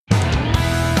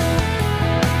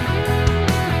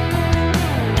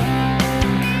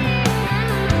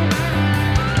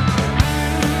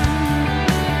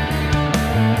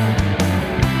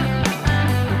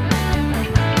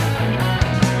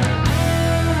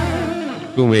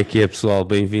Como é que é, pessoal?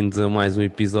 Bem-vindos a mais um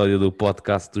episódio do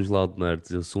podcast dos Loud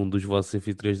Nerds. Eu sou um dos vossos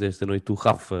anfitriões desta noite, o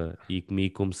Rafa, e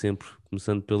comigo, como sempre,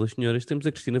 começando pelas senhoras, temos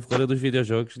a Cristina Ferreira dos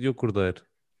videojogos, Diogo Cordeiro.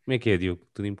 Como é que é, Diogo?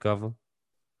 Tudo impecável?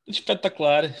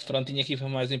 Espetacular. Pronto, tinha aqui para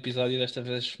mais um episódio, desta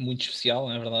vez muito especial,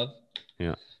 não é verdade?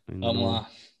 Yeah. Ainda Vamos não, lá.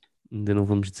 ainda não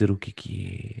vamos dizer o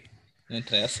que é. Não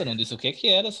interessa, não disse o que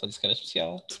era, só disse que era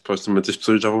especial. Supostamente as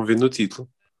pessoas já vão ver no título.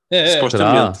 É, Será?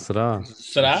 Supostamente. Será? Não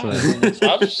será? sei. Não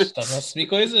sabes? Estás a assumir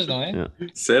coisas, não é? Yeah.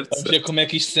 Certo, Vamos ver certo. como é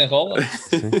que isto se enrola.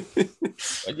 Sim.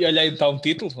 Olha aí está um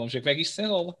título, vamos ver como é que isto se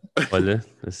enrola. Olha,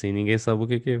 assim ninguém sabe o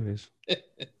que é, vês?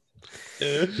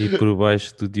 E por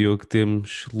baixo do Diogo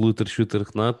temos Luther Shooter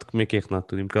Renato. Como é que é, Renato?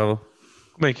 Tudo impecável?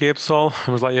 Como é que é, pessoal?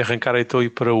 Vamos lá e arrancar então aí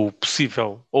para o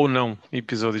possível ou não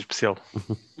episódio especial.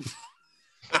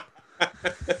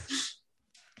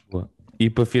 Boa. E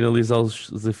para finalizar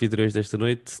os anfitriões desta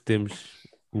noite, temos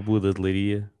o Buda de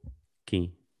Leiria,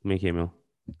 Kim. Como é que é, meu?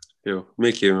 Como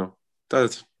é que é, meu? Está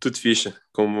tudo fixe.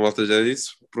 Como a malta já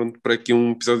disse, pronto para aqui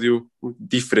um episódio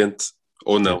diferente.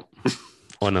 Ou não.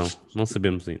 Ou não? Não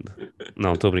sabemos ainda.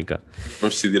 Não, estou a brincar.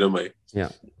 Vamos decidir a meio.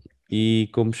 Yeah. E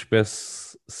como vos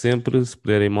peço sempre, se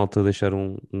puderem, malta, deixar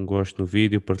um gosto no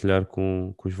vídeo, partilhar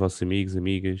com os vossos amigos,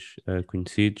 amigas,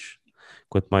 conhecidos.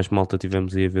 Quanto mais malta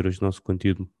tivermos aí a ver o nosso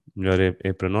conteúdo, melhor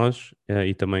é para nós.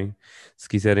 E também, se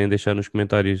quiserem deixar nos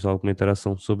comentários alguma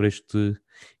interação sobre este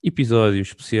episódio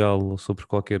especial ou sobre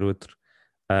qualquer outro,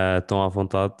 estão à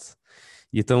vontade.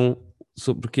 E então,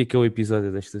 sobre o que é o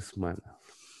episódio desta semana?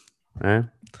 Hã?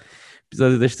 O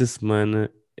episódio desta semana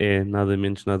é nada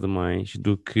menos, nada mais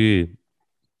do que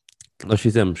nós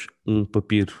fizemos um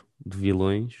papiro de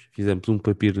vilões, fizemos um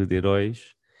papiro de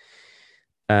heróis.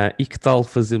 E que tal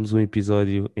fazermos um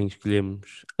episódio em que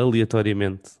escolhemos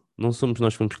aleatoriamente? Não somos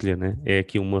nós que vamos escolher, né? É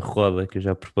aqui uma roda que eu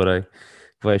já preparei, que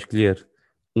vai escolher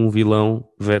um vilão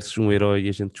versus um herói e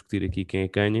a gente discutir aqui quem é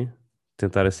que ganha.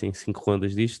 Tentar assim 5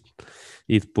 rondas disto.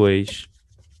 E depois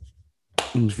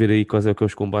vamos ver aí quais é que são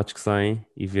os combates que saem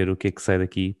e ver o que é que sai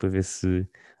daqui para ver se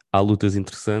há lutas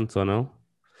interessantes ou não.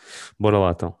 Bora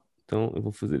lá então. Então eu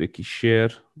vou fazer aqui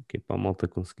share, que é para a malta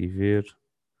conseguir ver.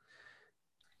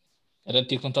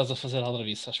 Garantir que não estás a fazer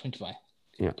aldrabice, acho muito bem.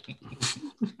 Yeah.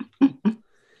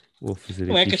 Vou fazer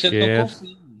Não é aqui que a gente não share.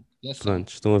 confia. Atenção. Pronto,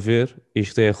 estão a ver?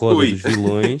 Isto é a roda Ui. dos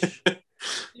vilões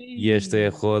e esta é a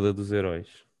roda dos heróis.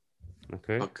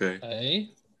 Ok? Ok.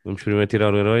 Ok, Vamos primeiro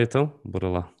tirar o herói então? Bora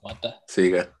lá. bota.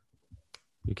 Siga.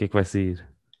 E o que é que vai sair?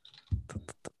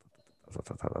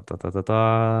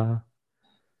 Tá.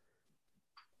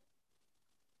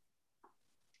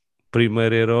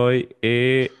 Primeiro herói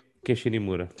é Kenshin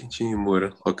Himura. Kenshin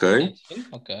Himura. Ok.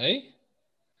 Ok.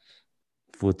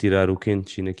 Vou tirar o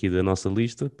Kenshin aqui da nossa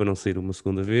lista para não sair uma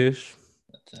segunda vez.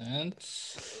 Portanto,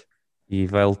 E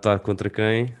vai lutar contra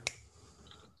quem?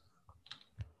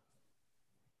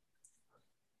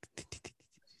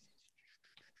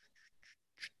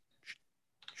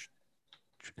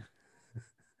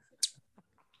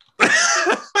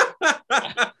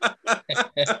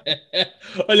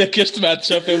 olha que este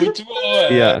matchup é muito boa.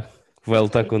 Yeah. Vai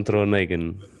lutar contra o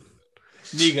Negan.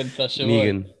 Negan, estás a ver?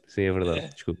 Negan, sim, é verdade,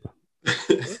 desculpa.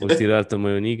 Vou tirar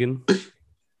também o Negan.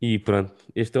 E pronto,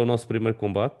 este é o nosso primeiro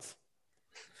combate.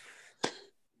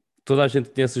 Toda a gente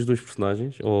conhece as duas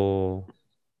personagens? Ou...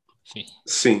 Sim.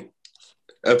 Sim.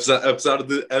 Apesar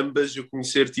de ambas eu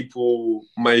conhecer tipo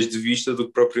mais de vista do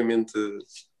que propriamente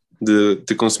de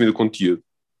ter consumido o conteúdo.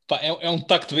 Pá, é um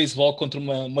taco de beisebol contra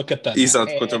uma katana.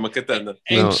 Exato, contra uma katana.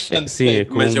 É Não, interessante. sim, é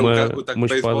com Mas é uma, o taco uma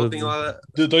de beisebol espada tem lá.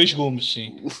 De dois gumes,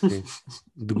 sim.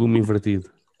 de gume invertido.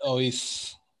 Ou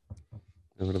isso.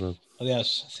 É verdade.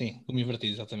 Aliás, sim, gume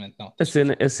invertido, exatamente. Não. A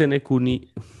cena é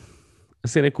que a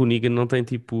cena é que o Negan não tem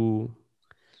tipo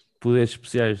poderes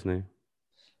especiais, né?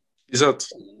 Exato.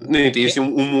 Nem tem assim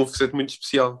um moveset muito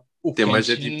especial. O Tem mais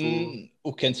é Kenshin, tipo.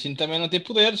 o Kenshin também não tem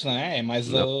poderes, não é? É mais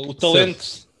Não, o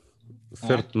talento.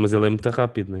 Certo, mas ele é muito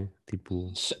rápido, né?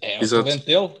 Tipo, É o Exato. talento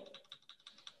dele.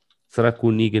 será que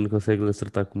o Negan consegue lhe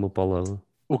acertar com uma paulada?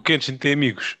 O Kenshin tem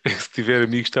amigos. Se tiver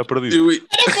amigos está perdido. Eu, É o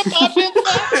que eu estava a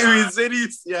pensar. eu ia dizer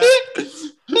isso, já.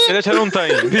 Ele já não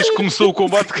tem. Desde que começou o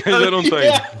combate, quem já não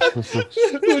tem.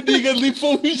 O Negan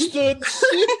limpou-os todos.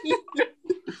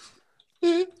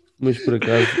 Mas por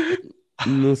acaso,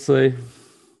 não sei.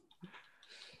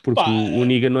 Porque Pá, o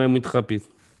Negan não é muito rápido.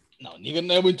 Não, o Negan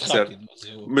não é muito Certo. rápido. Mas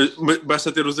eu... Mas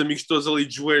basta ter os amigos todos ali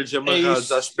de joelhos amarrados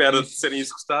isso, à espera isso. de serem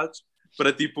executados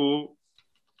para tipo.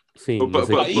 Sim, Opa, mas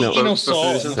opa, é, E não, não para só,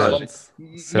 fazer não só.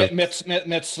 chantagem. certo.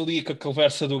 Mete-se ali com a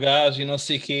conversa do gajo e não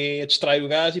sei o quê, distrai o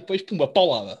gajo e depois, pumba,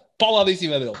 paulada. Paulada em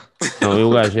cima dele. Não, o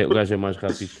gajo é mais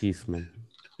rápido que isso, mano.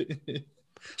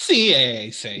 Sim, é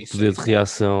isso. É isso, Poder de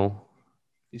reação.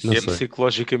 isso. Não E é sei.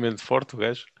 psicologicamente forte o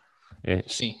gajo. É,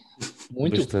 Sim,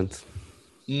 muito. bastante.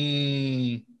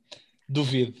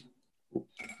 Duvido.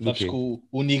 Do Sabes quê? que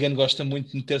o Negan gosta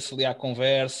muito de meter-se ali à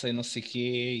conversa e não sei o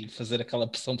quê e fazer aquela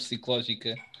pressão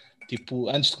psicológica, tipo,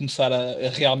 antes de começar a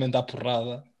realmente dar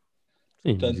porrada.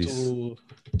 Sim, mas Portanto,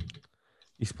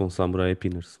 isso para um samurai é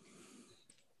pinners.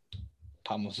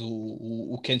 pá, mas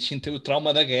o Kenshin tem o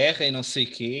trauma da guerra e não sei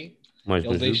o quê. Mais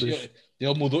me Ele, ajudas?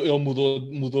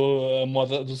 mudou a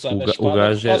moda de usar a O espada por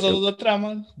gajo é. causa da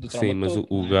trama, do Sim, trauma mas todo,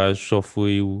 o não é? gajo só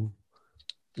foi o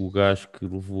gajo que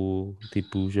levou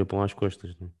tipo o Japão às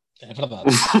costas, né? É verdade.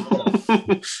 É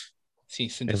verdade. Sim,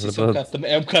 sendo É assim, verdade.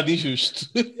 é um bocado injusto.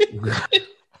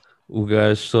 O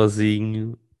gajo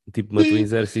sozinho tipo matou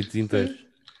exércitos inteiros.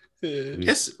 Por isso,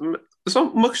 Esse- Só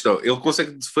uma questão. Ele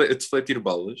consegue defletir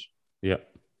balas? yeah.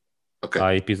 Ok,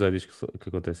 Há episódios que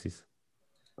acontece isso.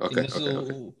 Sim, ok, mas ok,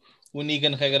 ok. o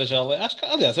Negan, regra já, acho que,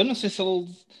 aliás, eu não sei se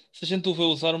a gente o vê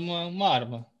usar uma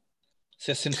arma.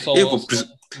 Se é sempre Eu, só. vou pres-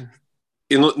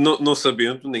 eu não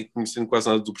sabendo, nem conhecendo quase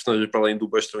nada do personagem para além do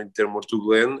bastão de ter morto o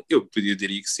Glenn, eu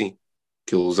diria que sim.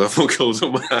 Que ele usava que ele usa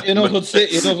uma arma. Eu não vou dizer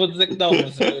que não,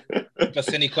 mas tipo, a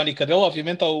cena icónica dele,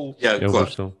 obviamente, Yeah, É o claro,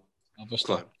 bastão. ao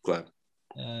bastão. claro, claro.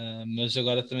 Mas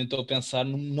agora também estou a pensar,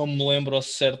 não me lembro ao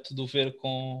certo de o ver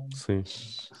Sim.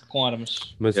 com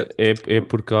armas. Mas Yeah. é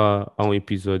porque há um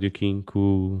episódio aqui em que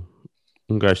um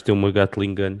gajo tem uma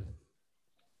Gatling Gun.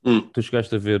 Tu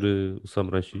chegaste a ver o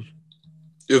Samurai X?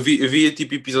 Eu via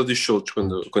tipo episódios soltos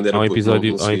quando era puto, não Há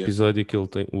um seguia. episódio que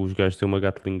os gajos têm uma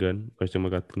Gatling Gun, o gajo tem uma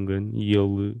Gatling Gun e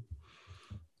ele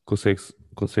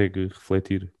consegue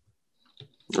refletir.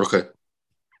 Ok.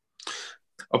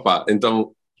 Opa,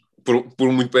 então,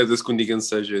 por muito pedras que o Negan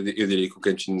seja, eu diria que o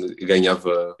Kenshin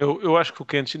ganhava. Eu acho que o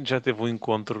Kenshin já teve um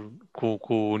encontro com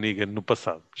o Negan no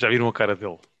passado. Já viram a cara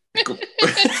dele?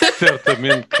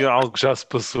 Certamente que algo já se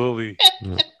passou ali.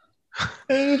 Não.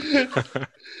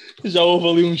 Já houve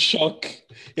ali um choque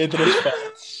entre as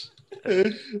partes.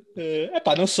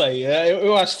 Epá, não sei,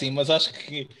 eu acho que sim, mas acho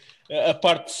que a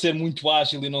parte de ser muito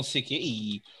ágil e não sei o quê,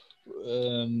 e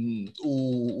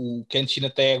o Kenshin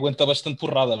até aguenta bastante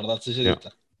porrada, a verdade seja Yeah.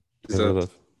 dita. É Exato.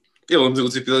 verdade. Eu lembro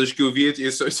dos episódios que eu via,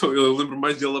 eu lembro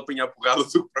mais dele apanhar porrada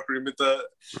do que propriamente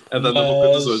a dar na boca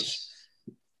dos outros.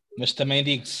 Mas também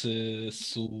digo, se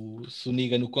o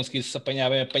Negan não conseguisse se apanhar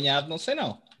bem apanhado, não sei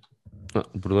não.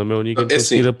 O problema é o Negan É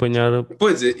conseguir assim. apanhar.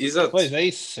 Pois é, exato. Pois é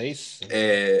isso.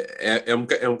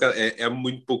 É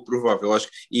muito pouco provável, acho.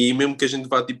 E mesmo que a gente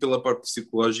vá tipo, pela parte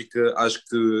psicológica, acho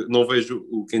que não vejo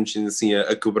o Kenshin assim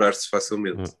a quebrar-se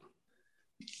facilmente.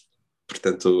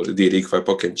 Portanto, eu diria que vai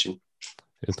para o Kenshin.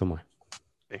 Eu também.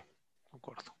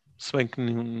 Concordo. Se bem que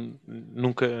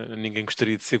nunca ninguém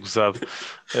gostaria de ser gozado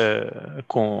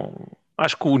com.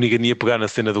 Acho que o Negan ia pegar na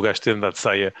cena do gajo ter andado de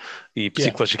saia e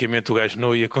psicologicamente o gajo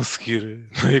não ia conseguir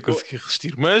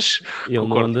resistir, mas Ele não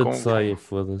concordo anda de com. saia,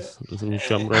 foda-se. Os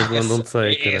samurais não andam de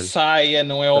saia, É caralho. saia,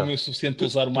 não é homem o suficiente para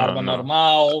usar uma arma Não.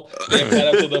 normal, tem a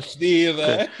cara toda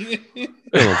fedida. Ele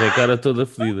não tem a cara toda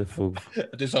fedida, fogo.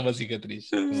 Atenção, uma cicatriz.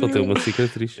 Só tem uma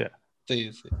cicatriz. Yeah.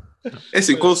 Sim. É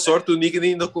assim, com sorte o Negan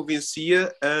ainda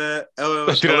convencia a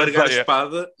tirar a largar a saia.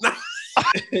 espada. Não,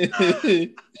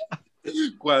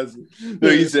 quase.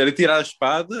 Não, isso era tirar a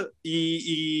espada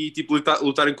e tipo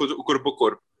lutarem corpo a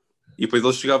corpo. E depois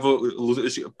eles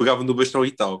pegavam no bastão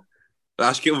e tal.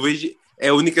 Acho que eu vejo. É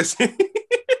a única cena.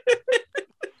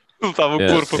 Lutava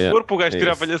corpo a corpo, o gajo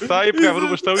tirava-lhe a saia, pegava no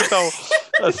bastão e tal.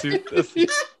 Assim.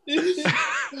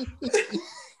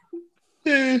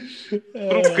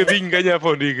 Por um bocadinho ganhava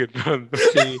o Negan.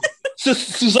 Sim.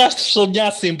 Se os astros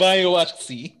sonhassem bem, eu acho que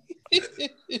sim.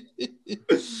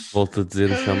 Volto a dizer,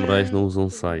 os samurais não usam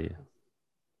saia.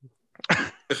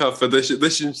 Rafa,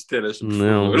 deixa-nos ter esta, por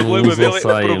Não, favor. O problema usam dele,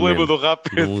 saia, o problema man. do rap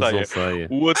é Não a usam saia. saia.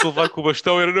 O outro levar com o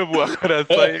bastão era na boa. Agora a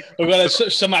saia. Agora,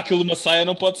 chamar aquilo de uma saia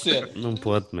não pode ser. Não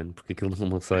pode, mano, porque aquilo não é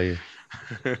uma saia.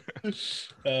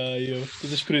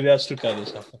 Tens as prioridades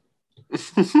trocadas, Rafa.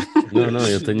 Não,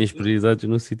 eu tenho as prioridades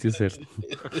no sítio certo.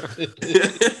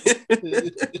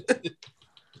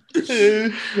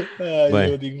 Eu digo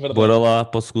Bem, verdade. bora lá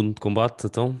para o segundo combate,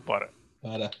 então. Bora.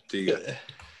 Ora. Diga.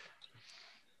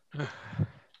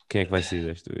 Quem é que vai sair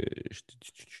desta vez?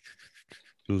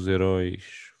 Dos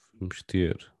heróis, vamos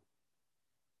ter...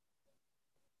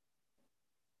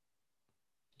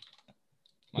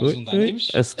 Mais um de animes.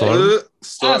 A Storm.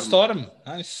 Storm.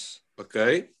 Nice.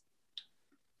 Ok.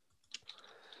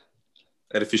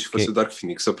 Era fixe que fosse o Dark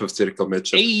Phoenix, só para fazer aquele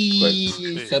matchup. Ei,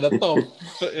 isso era top.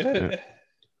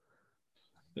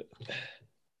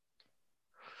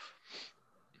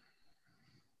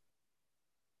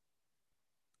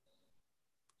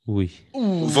 Ui.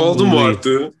 Voldemort.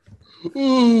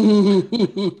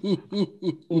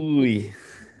 Ui.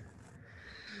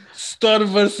 Storm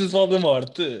versus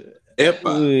Voldemort.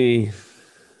 Epá. Ui.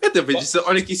 Até vejo isso,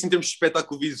 olha que isso em termos de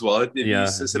espetáculo visual, até vi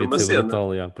isso a ser devia uma ser cena. brutal,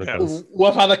 por acaso. O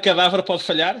Avada Kedavra pode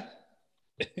falhar?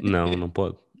 Não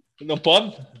pode. Não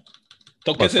pode?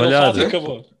 Então quer Pode dizer, falhar, ele faz e né?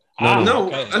 acabou. Não.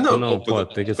 ok. Não,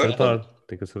 pode. Tem que acertar.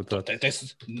 Tem que acertar.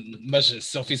 Mas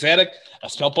se ele fizer, a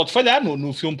spell pode falhar.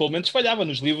 No filme, pelo menos, falhava.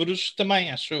 Nos livros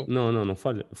também, acho eu. Não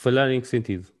falha. Falhar em que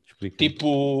sentido? Explica.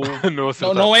 Tipo. Não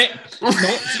acertar. Não é.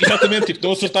 Exatamente, tipo,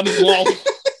 não acertar no alvo.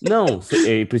 Não,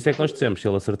 por isso é que nós dissemos, se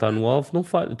ele acertar no alvo, não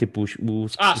falha. Tipo, o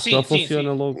spell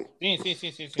funciona logo. Sim.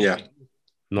 Yeah.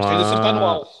 Não Mas tem de acertar no há...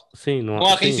 alvo. Sim, Não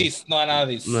há sim. resist, não há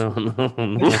nada disso. Não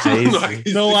é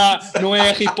isso. Não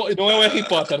é o Harry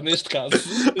Potter neste caso.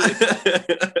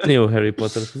 Nem o Harry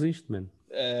Potter resiste, mano.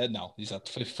 Não, exato.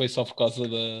 Foi só por causa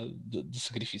do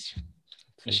sacrifício.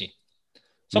 Mas sim.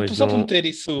 Mas Só por meter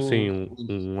isso. Sim,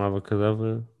 um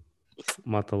Avacadabra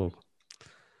mata logo.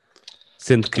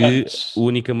 Sendo que a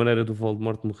única maneira do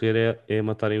Voldemort morrer é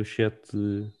matarem o chat.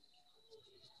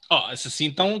 Se assim,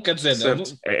 então, quer dizer, É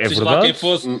seja lá quem verdade.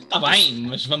 fosse, está bem,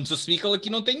 mas vamos assumir que ele aqui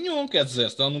não tem nenhum, quer dizer,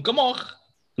 senão nunca morre.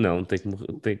 Não,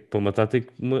 para matar tem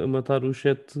que matar o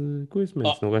chat com isso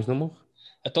mesmo, senão o gajo não morre.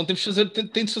 Então tem de fazer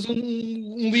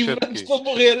um livro Chat antes quê? de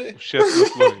morrer. O chat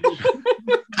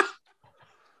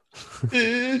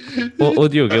Ô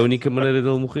Diogo, é a única maneira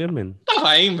dele morrer, mano. Está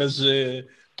bem, mas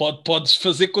podes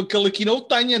fazer com que ele aqui não o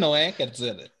tenha, não é? Quer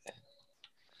dizer...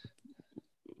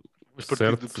 Mas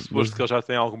partindo do pressuposto que ele já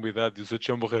tem alguma idade e os outros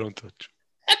já morreram todos.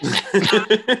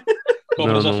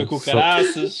 Cobra já foi com o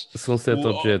caraças. São 7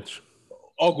 objetos.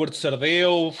 Hogwarts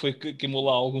ardeu, queimou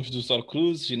lá alguns dos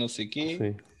Horcruxes e não sei o quê.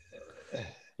 Sim.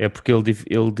 É porque ele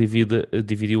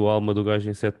dividiu a alma do gajo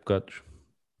em 7 bocados.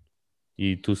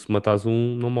 E tu, se matares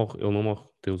um, não morre. Ele não morre.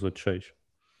 Tem os outros 6.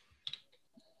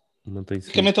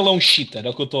 Basicamente ele é um cheater, é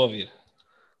o que eu estou a ouvir.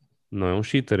 Não é um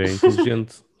cheater, é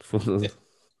inteligente.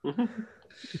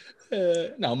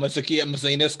 Não, mas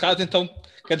aí nesse caso, então,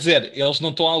 quer dizer, eles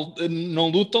não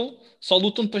lutam, só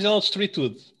lutam depois dela destruir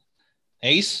tudo.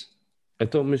 É isso?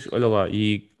 Então, mas olha lá,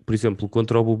 e por exemplo,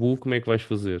 contra o Bubu, como é que vais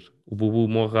fazer? O Bubu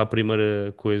morre à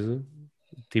primeira coisa,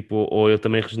 tipo, ou ele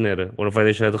também regenera, ou não vai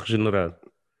deixar de regenerar?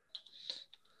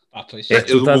 Pois.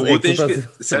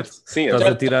 Certo? Sim, estás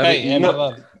a tirar. É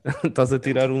verdade. Estás a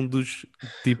tirar um dos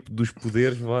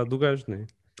poderes do gajo, não é?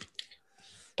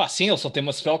 Sim, ele só tem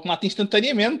uma spell que mata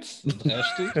instantaneamente. De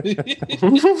resto.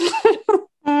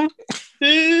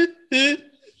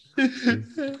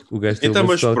 O gajo tem então,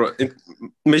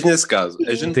 mas nesse caso,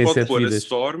 a gente tem pode pôr vidas. a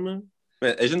Storm.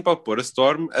 A gente pode pôr a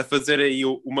Storm a fazer aí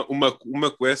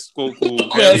uma quest com o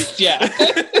quest,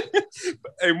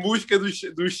 em busca do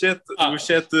chat.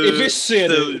 Em vez de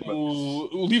ser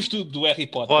o livro do Harry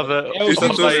Potter, é o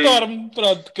livro da Storm.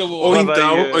 Pronto, acabou. Ou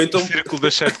então o círculo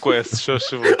das 7 quests, só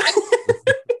favor.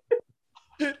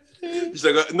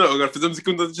 Agora fazemos aqui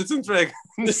um Dungeons and Dragons.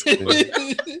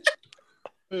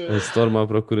 A Storm à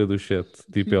procura do chat.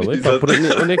 Tipo, ela,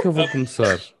 onde é que eu vou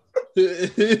começar?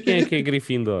 Quem é que é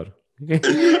Gryffindor?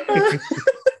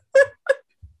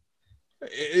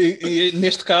 E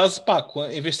neste caso,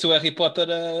 em vez de ser o Harry Potter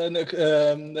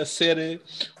a ser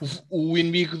o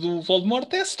inimigo do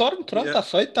Voldemort, é a Storm. Pronto, está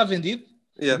feito, está vendido.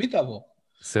 Está bom.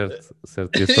 Certo.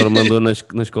 E a Storm andou na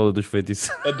escola dos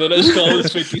feiticeiros. Andou na escola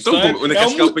dos feiticeiros. É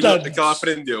um mutante que ela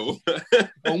aprendeu.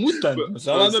 É um mutante, mas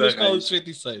ela andou na escola dos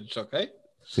feiticeiros, ok?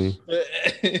 Sim.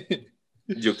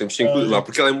 Diogo, temos que incluir lá,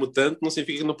 porque ela é mutante, não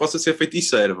significa que não possa ser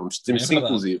feiticeira. Temos de ser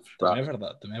inclusivos. Também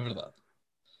é verdade.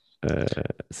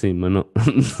 Sim, mas não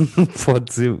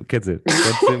pode ser, quer dizer,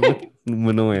 pode ser,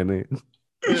 mas não é, né?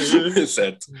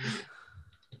 Certo.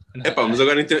 Mas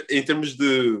agora em termos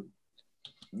do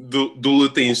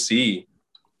luta em si,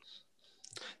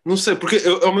 não sei, porque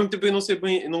ao mesmo tempo eu não sei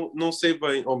bem,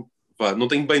 não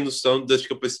tenho bem noção das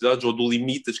capacidades ou do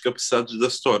limite das capacidades da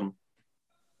Storm.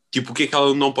 Tipo, o que é que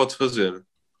ela não pode fazer?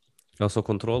 Ela só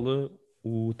controla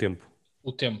o tempo.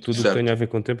 Tudo o que tenha a ver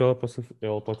com o tempo ela pode fazer.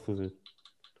 Ela pode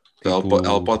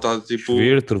estar tipo...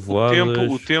 chover, trovoadas,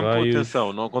 o tempo, raios.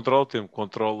 atenção, não controla o tempo,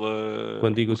 controla...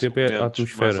 Quando digo o tempo é a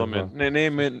atmosfera. Mais ou menos.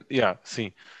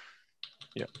 Sim.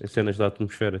 As cenas da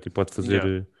atmosfera. Tipo, pode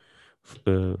fazer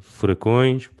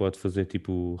furacões, pode fazer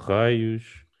tipo raios,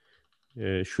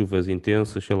 chuvas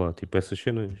intensas, sei lá. Tipo essas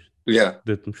cenas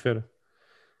da atmosfera.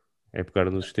 É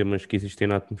pegar nos sistemas que existem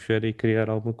na atmosfera e criar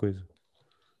alguma coisa.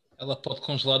 Ela pode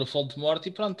congelar o Voldemort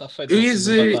e pronto, está feito. Eu ia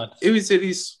dizer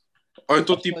isso. Ou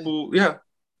então tipo...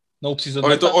 Não precisa de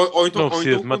matar. Ou então não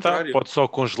precisa de matar, pode só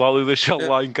congelá-lo e deixá-lo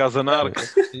lá em casa na arca.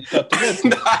 Exatamente.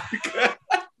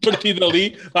 partir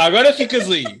dali, agora ficas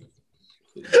aí.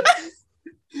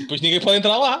 Depois ninguém pode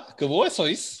entrar lá. Acabou, é só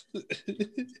isso.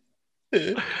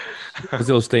 Mas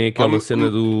eles têm aquela mas- cena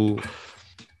do.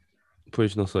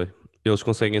 Pois não sei. Eles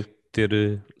conseguem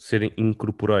serem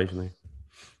incorporais, não é?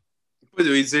 Pois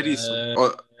eu ia dizer isso.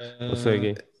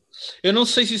 Conseguem. Eu não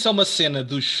sei se isso é uma cena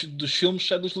dos filmes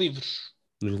ou é dos livros.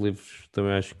 Nos livros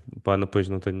também acho que. Pá, depois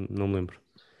não me lembro.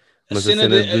 A Mas a cena,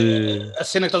 cena de, a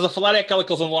cena que estás a falar é aquela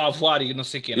que eles andam lá a voar e não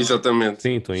sei o quê, não é? Exatamente.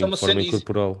 Sim, estão Isso é em uma forma cena-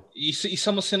 incorporal. Isso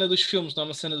é uma cena dos filmes, não é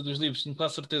uma cena dos livros, tenho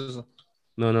quase certeza.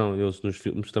 Não, eles nos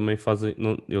filmes também fazem.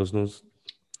 Não, eles não.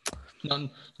 Não,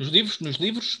 nos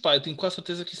livros, pá, eu tenho quase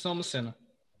certeza que isso não é uma cena.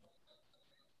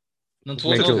 Não te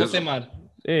Como vou, é que não vou eles- teimar. Mas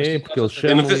É, tenho porque quase eles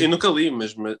certeza. chamam. Eu nunca li,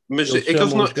 mas Eles é que eles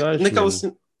chamam não. os gajos, Naquela mano.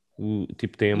 cena.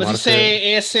 Tipo, tem a Mas marca. isso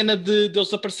é a cena de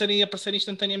eles aparecerem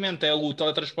instantaneamente, é o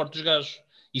teletransporte dos gajos.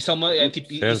 Isso é uma,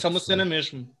 isso é uma Certo, cena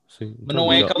mesmo. Sim. Mas Então,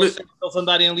 não é legal. aquela cena de eles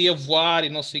andarem ali a voar e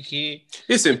não sei o quê.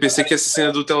 Eu sempre pensei que essa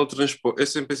cena do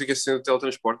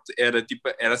teletransporte, era tipo,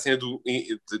 era a cena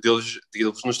deles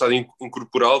no estado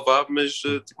incorporal, vá, mas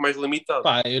tipo mais limitado.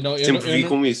 Pá, eu Sempre vi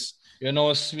com isso. não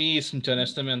assumi isso, muito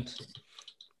honestamente.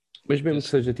 Mas mesmo que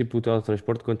seja tipo o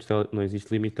teletransporte, não existe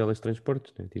limite de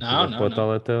teletransportes, né? Tipo, Não, o gajo pode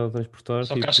não. teletransportar.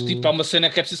 Só que acho que tipo, é uma cena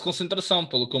que é preciso concentração,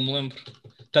 pelo que eu me lembro.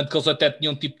 Tanto que eles até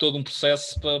tinham tipo todo um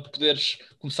processo para poderes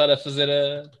começar a fazer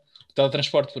o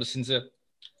teletransporte, por assim dizer.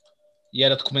 E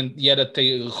era,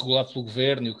 regulado pelo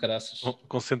governo e o caraças.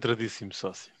 Concentradíssimo,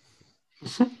 sócio.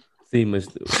 Sim, mas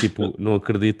tipo, não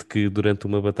acredito que durante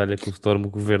uma batalha com o Storm o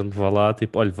governo vá lá,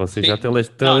 tipo, olha, você já Sim.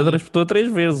 teletransportou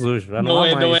 3 vezes hoje, já não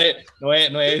há mais.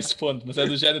 Não é esse ponto, mas é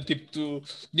do género tipo,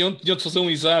 tinham de fazer um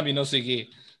exame e não sei o quê.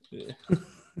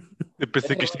 Eu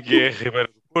pensei que isto aqui é Ribeira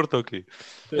do Porto, ok?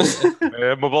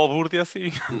 É uma balbúrdia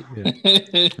assim.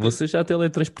 Você já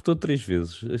teletransportou 3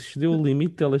 vezes, excedeu o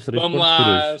limite de teletransporte Vamos por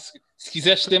lá, hoje. se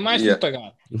quiseres ter mais, tem que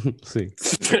pagar. Sim.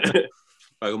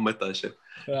 Paga uma taxa.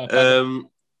 Paga.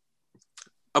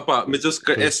 Mas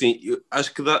é assim, eu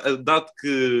acho que dado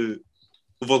que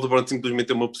o Voldemort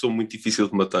simplesmente é uma pessoa muito difícil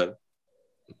de matar.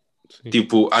 Sim.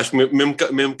 Tipo, acho que mesmo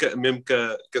que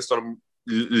a Storm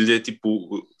lhe é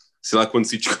tipo, sei lá quantos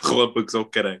sítios relâmpagos ou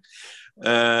caralho.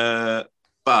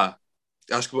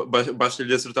 Acho que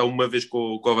basta-lhe acertar uma vez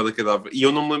com a Avada Kedavra. E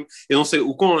eu não me lembro, eu não sei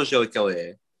o quão angélica ela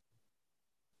é.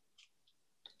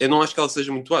 Eu não acho que ela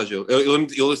seja muito ágil.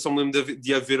 Eu só me lembro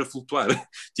de a ver a flutuar,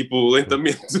 tipo,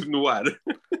 lentamente no ar.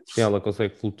 Sim, ela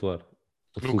consegue flutuar.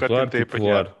 Nunca Flutuar, tentei tipo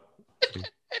apanhar. voar.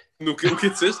 O que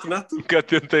disseste, Renato? Nunca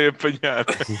tentei apanhar.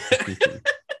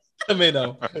 Também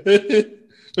não.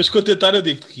 Mas quando tentar, eu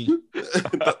digo que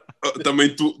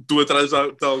Também tu atrás de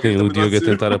alguém. Sim, também o não há Diogo de a ser.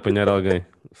 tentar apanhar alguém.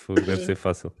 Deve ser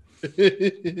fácil.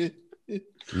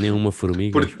 Nem uma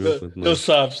formiga, acho eu. quanto Não mais.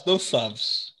 sabes, não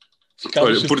sabes. Ficavas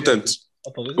Olha, surpreso. portanto,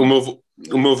 Talvez o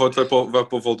não. meu voto vai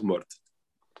para o Voldemort.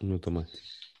 O meu também.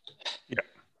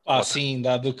 Sim,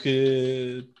 dado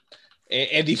que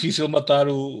é difícil matar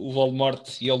o Voldemort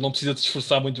e ele não precisa de se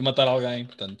esforçar muito de matar alguém,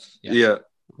 portanto. Yeah.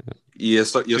 E é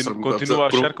só Continuo a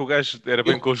achar que o gajo era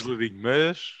bem congeladinho,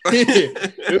 mas...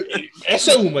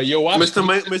 Essa é uma, e eu acho Mas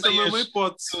também que é uma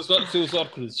hipótese. ser os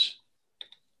Horcruxes.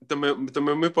 Também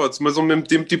é uma hipótese, mas ao mesmo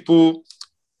tempo, tipo,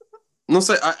 não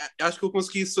sei, acho que eu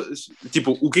consegui isso.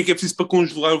 Tipo, o que é preciso para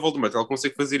congelar o Voldemort? Ela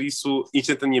consegue fazer isso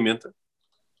instantaneamente?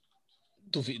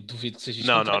 Duvido que seja isto.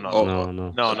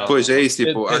 Não. Pois é isso,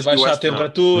 tipo, Tem de eu baixar a acho que não.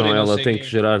 temperatura. Não, e ela sei tem quê. que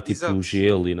gerar tipo Exato.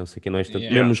 gelo e não sei o que, não é Yeah.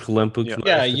 mesmo os relâmpagos não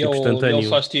é E tipo instantâneo. ele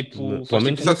faz tipo. Pelo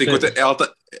menos Exato, não sei.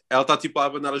 enquanto ela está tipo a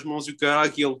abanar as mãos e o cara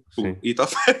aquilo. Sim. E está.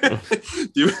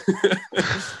 tipo,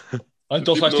 Ou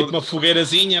então faz não- tipo uma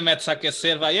fogueirazinha, mete-se a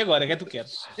aquecer, vai, e agora, o que é que tu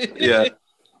queres? yeah.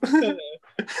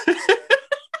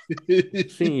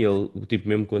 Sim, ele, tipo,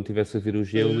 mesmo quando estivesse a vir o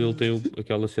gelo, ele tem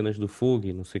aquelas cenas do fogo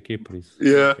e não sei o quê, por isso.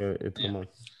 Yeah. É tramado.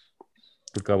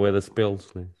 Porque há bué das spells,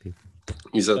 né? Tipo,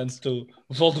 Exato. Portanto,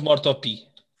 Voldemort OP.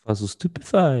 faz o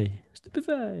Stupefy.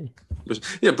 Stupefy. Mas,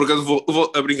 por acaso,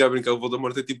 vou a brincar, o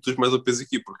Voldemort é tipo dos mais OPs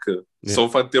aqui, porque só o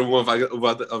facto de ter uma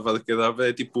Avada Kedavra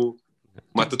é tipo.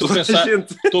 Mata Estou toda a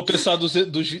gente. Estou a pensar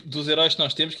dos heróis que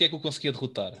nós temos, quem é que eu conseguia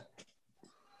derrotar?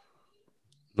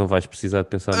 Não vais precisar de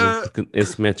pensar muito, porque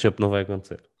esse matchup não vai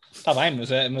acontecer. Está bem,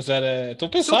 mas era. Estou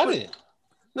a pensar.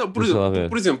 Não, Deixa lá ver.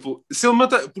 por exemplo, se ele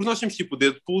matar. Porque nós temos tipo o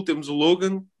Deadpool, temos o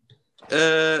Logan,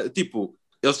 tipo,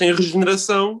 eles têm a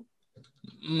regeneração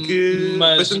que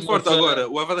bastante forte. Agora,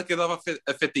 o Avada Kedavra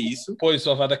afeta isso. Pois,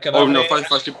 o Avada Ou Kedavra. não,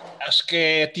 faz tipo. Acho que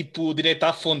é tipo direito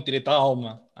à fonte, direito à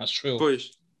alma. Acho eu.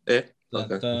 Pois, é.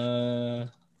 Portanto, Okay.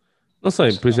 Não sei,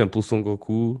 Acho por que não. exemplo, o Son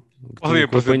Goku Podem Tinha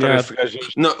que apresentar acompanhar. esse gajo hoje.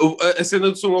 Não, a cena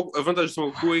do Son Goku, a vantagem do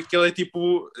Son Goku é que ele é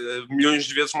tipo milhões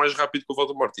de vezes mais rápido que o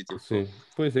Voldemort. E, tipo, Sim,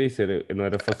 pois é isso, não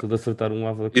era fácil de acertar um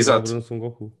Avada Exato. Kedavra no Son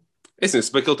Goku. é assim,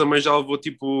 se bem que ele também já levou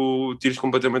tipo tiros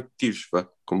completamente tiros, vá,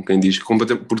 como quem diz,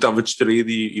 porque estava distraído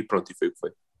e pronto, e foi o que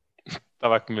foi.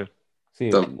 Estava a comer. Sim,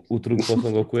 Então. o truque para o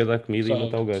Son Goku é dar comida e Sabe.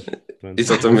 matar o gajo. Pronto.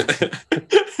 Exatamente.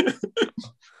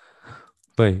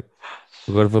 Bem,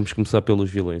 agora vamos começar pelos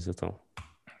vilões, então.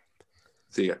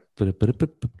 Siga.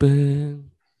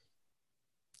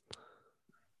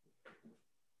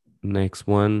 Next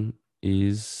one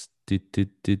is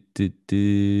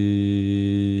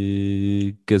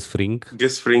Gus Fring.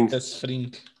 Gus Fring, Esse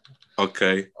Fring.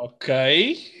 ok. Ok.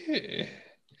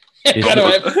 Este,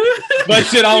 Agora vai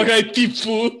ser alguém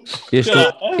tipo. este, sei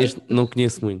lá. este não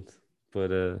conheço muito.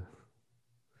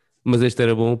 Mas este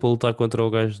era bom para lutar contra o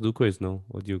gajo do coisa, não?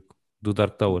 O Diogo, do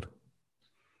Dark Tower.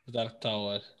 Dark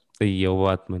Tower. Aí é o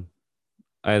Batman.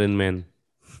 Iron Man.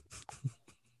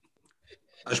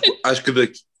 Acho que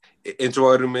daqui, entre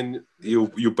o Iron Man e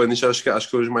o Punisher, acho que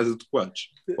são os mais adequados.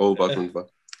 Ou o Batman, vá.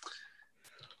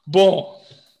 Bom,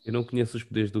 Eu não conheço os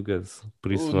poderes do Gus,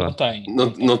 por isso não vá. tem.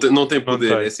 Não tem poder, tem. Não tem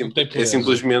poder. é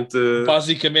simplesmente.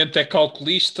 Basicamente é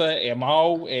calculista, é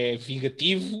mau, é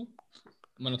vingativo,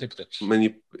 mas não tem poderes.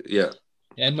 Yeah.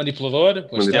 É manipulador,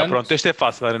 bastante. Já, pronto, este é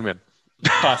fácil, Iron Man.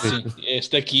 Pá, sim.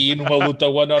 Este aqui numa luta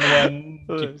one-on-one,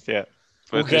 tipo, Yeah.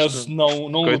 o Gus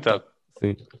não Coitado. luta.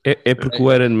 Sim. É porque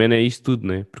o Iron Man é isto tudo,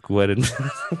 não é? Porque o Iron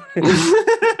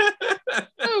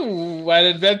O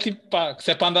Iron Man, tipo, pá,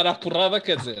 se é para andar à porrada,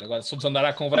 quer dizer, agora se vamos andar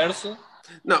à conversa,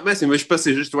 Não, mas assim, mas para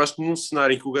ser justo, eu acho que num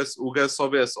cenário em que o Gus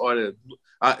soubesse, olha,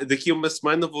 daqui a uma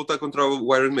semana vou lutar contra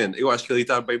o Iron Man, eu acho que ele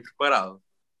está bem preparado.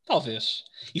 talvez.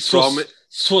 E Provavelmente-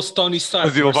 se fosse Tony Stark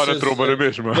Mas ele levar na tromba na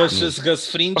mesma. versus Gus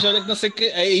Fring, olha que não sei que,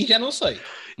 aí já não sei.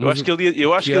 Eu acho que ele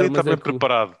que está armas bem é que o-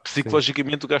 preparado.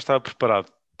 Psicologicamente o gajo estava preparado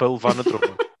para levar na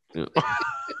tromba.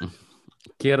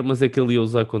 Que armas é que ele ia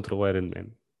usar contra o Iron Man?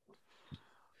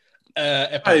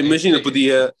 imagina,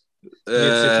 podia.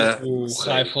 Podia ser tipo não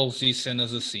sei. rifles e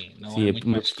cenas assim. Não Sim, é é muito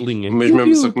uma mais que isso. pistolinha. Mas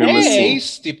mesmo, só que mesmo É assim.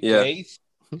 isso, tipo, Yeah. é isso.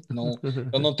 Não,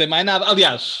 ele não tem mais nada.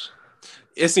 Aliás,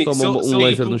 É assim, Toma se ele- se um ele-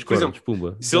 laser nos por exemplo, cornos,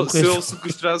 pumba. se ele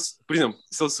sequestrasse, por exemplo,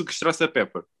 se ele sequestrasse a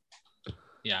Pepper,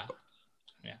 yeah.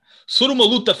 Se for uma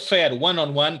luta fair,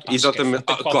 one-on-one, pá, exatamente, esquece,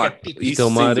 não tem claro, qualquer tipo. Isto é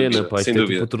uma sem arena, dúvida, pá. Isto sem é tipo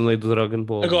dúvida. o torneio do Dragon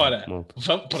Ball. Agora,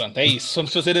 malta. pronto, é isso. Se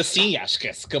vamos fazer assim,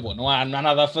 esquece, acabou. Não há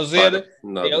nada a fazer. Claro,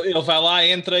 nada. Ele vai lá,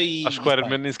 entra e. Acho que o Iron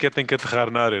Man nem sequer tem que aterrar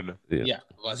na arena. Yeah,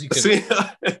 basicamente. Sim.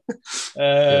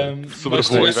 Mas se Sobrevoa e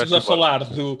estivéssemos vai-se a embora. falar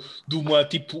de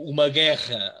uma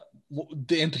guerra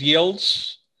entre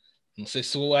eles, não sei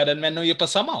se o Iron Man não ia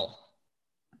passar mal.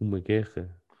 Uma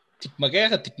guerra. Tipo uma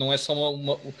guerra, tipo, não é só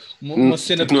uma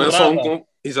cena Tipo, não de é só porrada.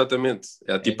 exatamente,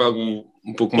 é tipo algo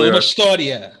um pouco Toda uma maior.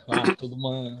 história. Toda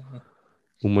uma...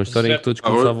 Uma história em que todos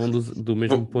vamos- começavam do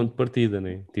mesmo ponto de partida,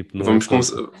 né? Tipo, não Vamos é só-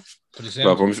 começar. Por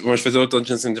exemplo. Vamos fazer o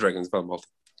Dungeons and Dragons, vá, malta.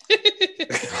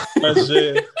 Mas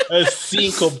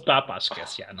assim como está, pá,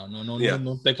 esquece. Já, Yeah.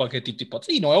 não tem qualquer tipo de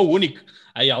hipótese. E não é o único.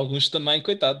 Há aí alguns também,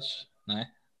 coitados. Não é?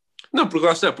 Não, porque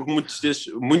lá está, porque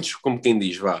muitos, como quem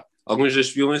diz, vá, alguns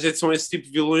destes vilões são esse tipo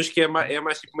de vilões que é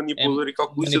mais tipo manipulador e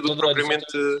calculista do que manipulador,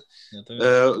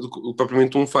 propriamente, do que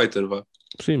propriamente um fighter, vá.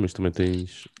 Sim, mas também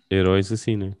tens heróis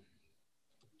assim, né?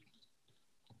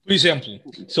 Por exemplo,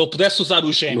 se ele pudesse usar os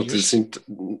Não gêmeos, tens assim,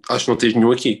 acho que não tens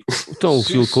nenhum aqui. Então, o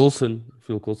Sim.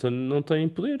 Phil Coulson não tem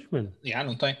poderes, mano. já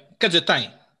não tem. Quer dizer, tem.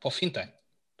 Para o fim tem.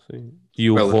 Sim. E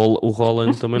o Bela.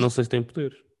 Roland também não sei se tem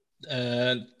poderes.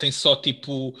 Tem só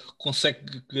tipo, consegue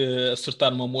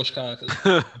acertar uma mosca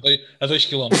a 2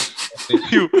 km.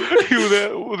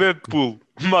 E o Deadpool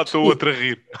mata o outro a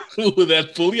rir. O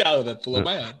Deadpool é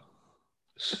maior.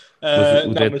 Mas o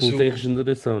Não, Deadpool mas tem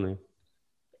regeneração, né?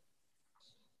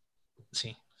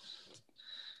 Sim.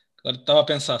 Agora estava a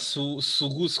pensar, se o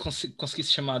Gus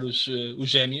conseguisse chamar os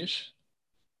gêmeos,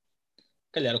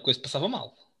 calhar a coisa passava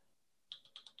mal.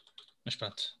 Mas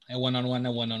pronto, é one-on-one, é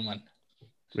one-on-one.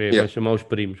 Vai chamar os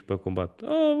primos para combate.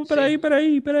 Oh,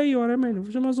 peraí, ora, mano,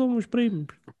 vou chamar só uns primos.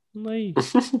 Não é aí.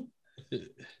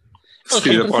 Se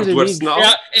fizer parte do amigos. arsenal.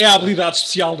 É a habilidade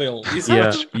especial dele.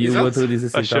 Exato, E o exato. outro diz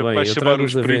assim: Vai está bem, vai eu chamar trago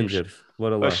os os primos. Avengers.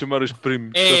 Bora lá. Vai chamar os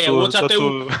primos. O outro Já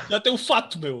já tem o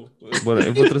fato, meu. Bora,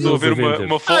 eu vou trazer Estou a os ver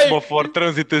Avengers. uma Ford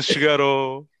Transit a chegar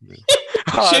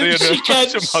à Cheio de arena para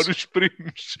chicanos. chamar os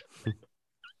primos.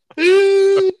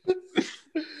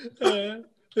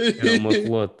 Era uma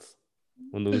relote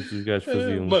onde os gajos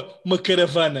faziam Uma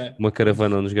caravana. uma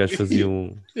caravana onde os gajos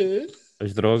faziam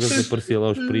as drogas, aparecia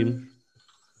lá os primos.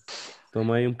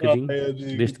 Toma aí um bocadinho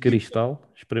deste cristal,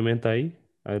 experimenta aí,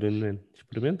 Iron Man,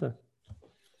 experimenta.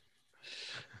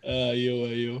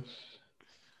 Eu.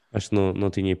 Acho que não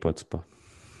tinha hipótese, pá.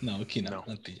 Não, aqui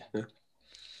não tinha.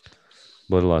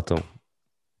 Bora lá, então.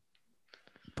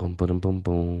 Pom, pom, pom,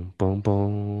 pom, pom,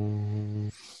 pom.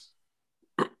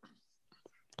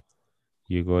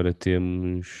 E agora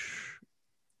temos...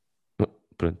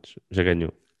 Pronto, já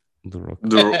ganhou. The Rock.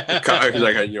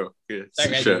 Já ganhou. Já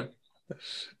ganhou.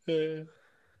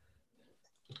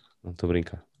 Não estou a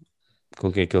brincar.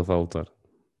 Com quem é que ele vai lutar?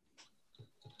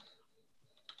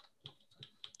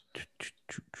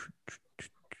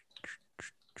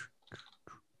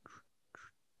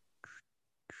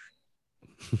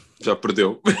 Já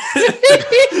perdeu.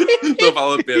 Não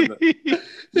vale a pena.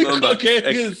 Não dá. Qualquer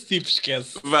esse tipo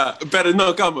esquece. Vá, pera,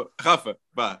 não, calma. Rafa,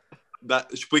 vá.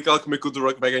 Explica lá como é que o The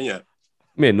Rock vai ganhar.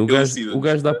 Man, o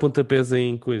gajo dá pontapés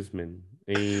em coisa, man.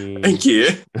 Em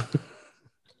quê?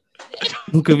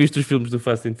 Nunca viste os filmes do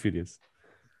Fast and Furious?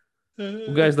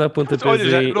 O gajo dá pontapés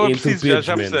Olha, em não é preciso, torpedos,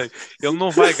 já man. sei. Ele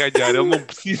não vai ganhar, ele não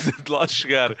precisa de lá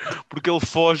chegar, porque ele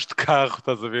foge de carro,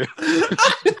 estás a ver?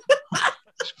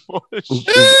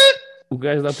 O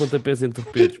gajo dá pontapés em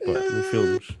torpedos, pá, nos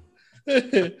filmes.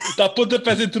 Dá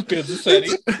pontapés em torpedos, a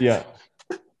sério? Yeah.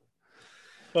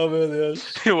 Oh meu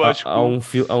Deus. Eu acho que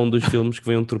Há um dos filmes que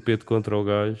vem um torpedo contra o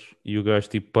gajo e o gajo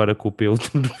tipo para com o pelo do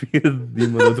torpedo e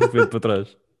manda o torpedo para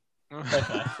trás.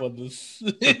 Foda-se.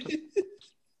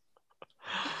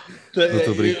 Não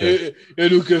estou a brincar. Eu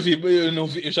nunca vi,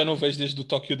 eu já não vejo desde o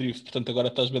Tokyo Drift, portanto agora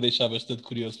estás-me a deixar bastante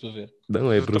curioso para ver.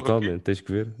 Não, é brutalmente, tens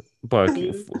que ver. Pá,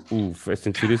 o Fast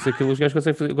and Furious, aqueles gajos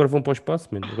conseguem fazer. Agora vão para o espaço,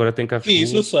 man. Agora tem carros.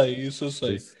 Isso eu sei.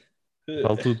 Isso.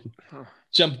 Vale tudo.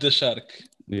 Jump the Shark.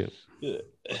 Yeah.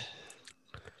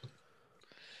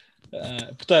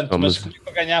 Portanto, mas como é que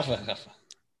eu ganhava, Rafa?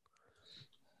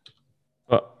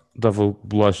 Dava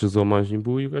bolachas ao Majin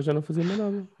Buu e o gajo já não fazia mais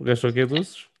nada. O gajo só quer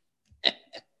doces.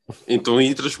 Então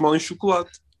ia transformá-lo em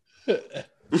chocolate.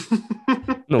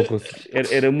 Não consegui.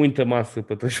 Era muita massa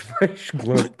para transformar em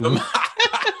chocolate.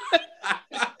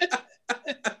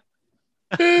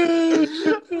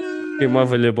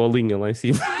 Queimava-lhe a bolinha lá em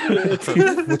cima.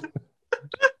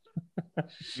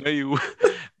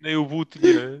 nem o Bu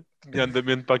tinha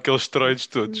andamento para aqueles esteroides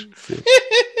todos. Sim.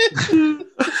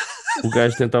 O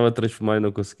gajo tentava transformar e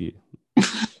não conseguia.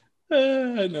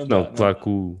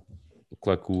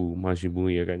 Claro que o Majin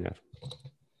Buu ia ganhar.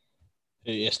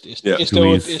 Este é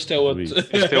outro. Este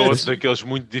é outro daqueles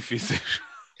muito difíceis.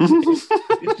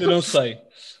 Este eu não sei.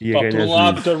 Por um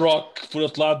lado, The Rock, por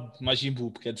outro lado, Majin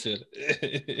Buu, quer dizer.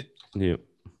 Yeah.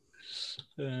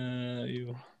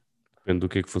 Depende do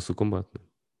que é que fosse o combate. Né?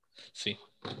 Sim.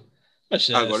 Mas,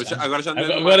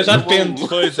 agora já depende,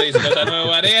 pois é isso, já não é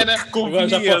uma arena, agora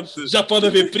já pode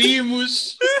haver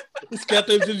primos, se calhar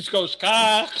temos de buscar os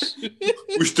carros,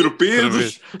 os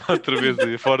torpedos. Outra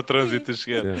vez, fora trânsito a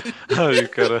chegar. Yeah. Ai,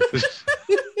 caralho.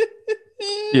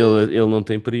 Ele não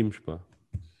tem primos, pá.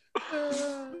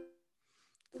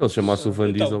 Ele chamasse o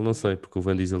Van Diesel, não sei, porque o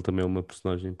Van Diesel também é uma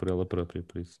personagem por ela própria,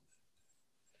 por isso.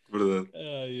 Verdade.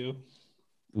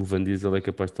 O Van Diesel é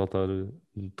capaz de saltar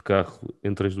de carro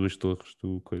entre as duas torres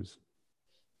do coisa.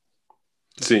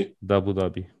 Sim. Da Abu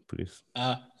Dhabi, por isso.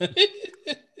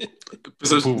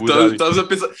 Estavas a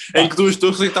pensar em que duas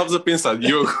torres é que estavas a pensar,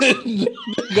 Diogo?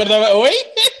 Oi?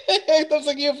 Estamos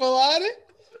aqui a falar?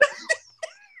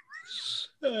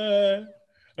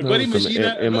 Agora imagina.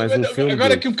 É mais um filme.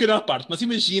 Agora aqui um bocadinho à parte, mas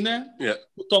imagina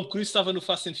o Tom Cruise estava no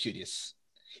Fast and Furious.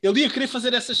 Ele ia querer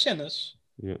fazer essas cenas.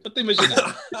 Para te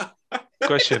imaginar.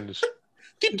 Quais cenas?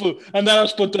 Tipo, andar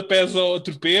aos pontapés ou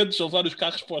torpedos, ou levar os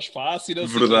carros para o espaço e não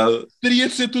sei. Verdade. Teria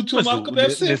de ser tudo filmado como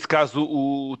deve ser. Nesse caso,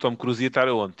 o Tom Cruise ia estar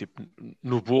onde? Tipo,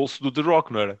 no bolso do The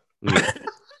Rock, não era?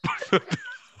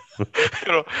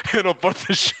 Eu não porto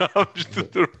as chaves do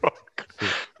The Rock.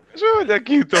 Mas olha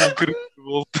aqui o Tom Cruise de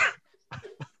volta.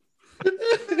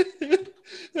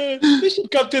 Deixa-me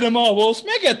cá meter a mão ao bolso.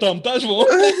 Como é que é, Tom? Estás bom?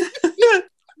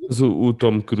 Mas o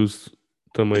Tom Cruise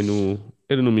também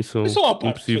era no Missão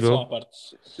Impossível.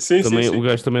 Sim, também, sim. O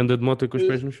gajo também anda de moto com os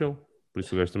pés no chão. Por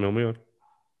isso o gajo também é o maior.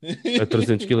 A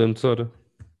 300 km/h.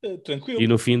 Tranquilo. E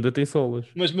no fim ainda tem solas.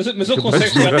 Mas ele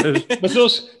consegue chegar,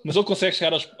 mas ele consegue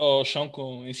chegar ao chão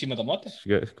em cima da moto?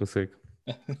 Consegue.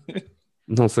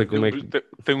 Não sei como é que...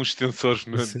 Tem uns extensores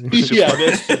no...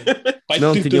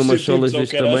 Não, tinha umas solas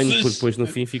deste tamanho, porque depois no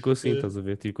fim ficou assim, estás a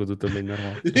ver? Ficou do tamanho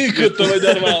normal. Ficou do tamanho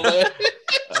normal, é?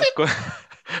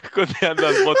 Quando é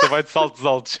andar de moto vai de saltos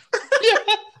altos.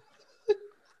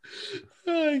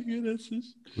 Ai,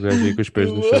 graças. O gajo ia com os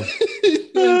pés no chão.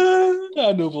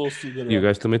 No bolso. E o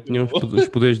gajo também tinha os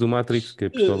poderes do Matrix, que a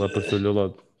pistola apareceu-lhe ao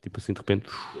lado. Tipo assim, de repente...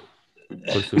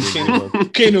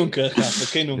 Quem nunca,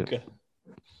 Rafa? Quem nunca?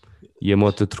 E a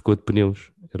moto trocou de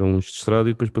pneus Era um de estrada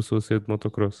e depois passou a ser de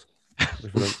motocross.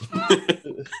 Mas pronto.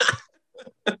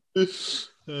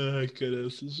 Ai,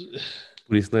 caraças.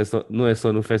 Por isso não é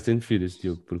só no Fast and Furious,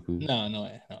 Diogo, porque Não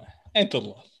é. É em todo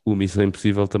lado. o Missão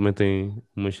Impossível também tem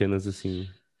umas cenas assim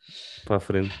para a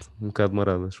frente, um bocado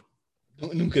maradas.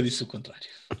 Nunca disse o contrário.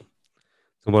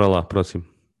 Então bora lá, próximo.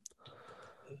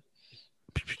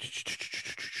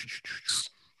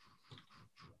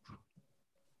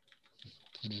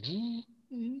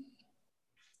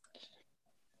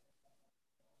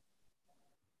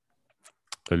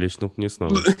 Olha, este não conheço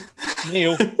nada. Nem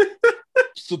eu.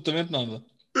 Absolutamente nada.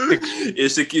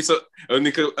 Este aqui, a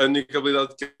única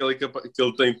habilidade que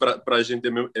ele tem para a gente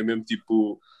é mesmo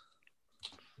tipo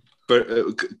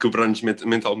quebrar-nos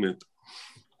mentalmente.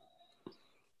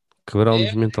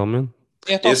 Quebrar-nos mentalmente?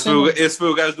 É tal cena. Esse foi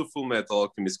o gajo do Full Metal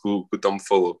Alchemist que o Tom me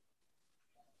falou.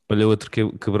 Olha outro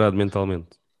quebrado mentalmente.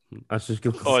 Achas que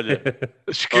ele Olha,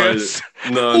 esquece.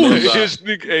 Não dá. É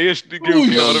este ninguém o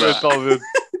quebra mentalmente.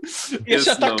 Esse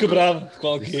já está quebrado.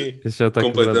 Qualquer. Esse já está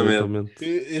quebrado Completamente. mentalmente.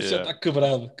 Esse já está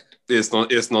quebrado.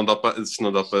 Esse não dá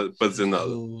para dizer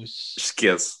nada.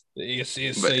 Esquece.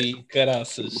 Esse aí,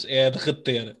 caraças, é a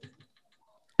derreter.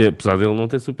 Apesar dele não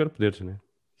ter superpoderes, né?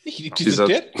 E precisa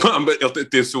ter? Ele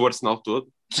tem o seu arsenal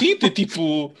todo. Sim, tem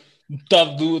tipo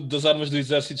metade das armas do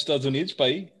exército dos Estados Unidos para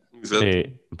aí. Exato.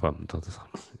 Pá, metade das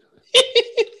armas.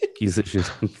 Que exagero.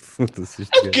 Foda-se,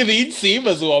 É um bocadinho, sim,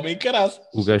 mas o homem caraça.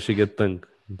 O gajo chega de tanque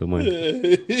também.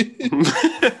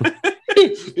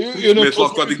 eu não Mete lá o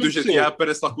posso código do dizer GTA,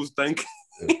 aparece lá com o tanque.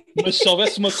 Mas se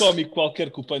houvesse uma cómic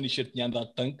qualquer que o Punisher tinha andado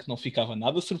de tanque, não ficava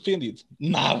nada surpreendido.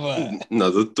 Nada!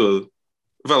 Nada de todo.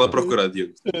 Vai lá procurar,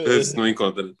 Diogo. Se não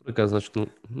encontra. Por acaso acho que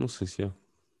não sei se há.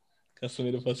 Quer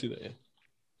saber, não faço ideia.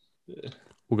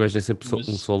 O gajo é sempre Mas-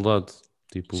 um soldado.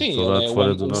 Tipo, Sim, um soldado ele é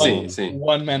fora do normal. Sim. o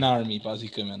One Man Army,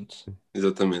 basicamente.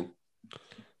 Exatamente.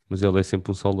 Mas ele é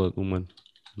sempre um soldado humano.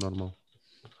 Normal.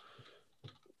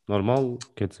 Normal,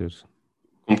 quer dizer,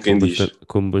 Como quem diz.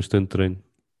 com bastante treino.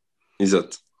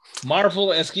 Exato.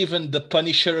 Marvel has given the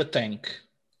Punisher a tank.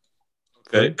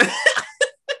 Ok.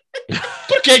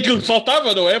 Porque é aquilo que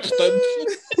faltava, não é? Portanto.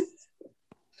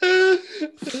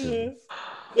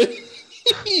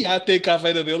 E há até a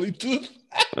caveira dele e tudo.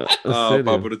 Sério?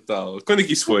 Pá, brutal. Quando é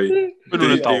que isso foi? Foi no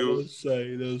Natal. Não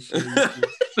sei.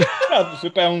 Foi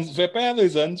para aí há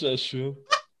 2 anos, acho eu.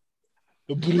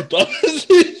 Brutal.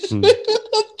 Hum.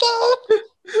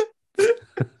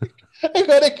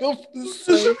 Agora é que eu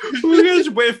pensei. O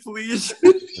gajo bem feliz.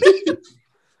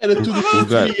 Era tudo o que O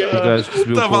gajo queria.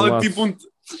 recebeu Estava com um lá laço, tipo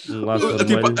um laço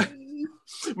tipo, vermelho.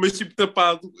 mas tipo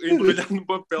tapado, embrulhado no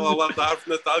papel ao lado da árvore de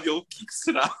Natal e ele, o que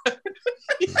será?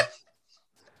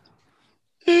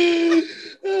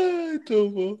 Ai, tão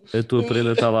bom. A tua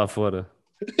prenda está lá fora.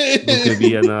 Não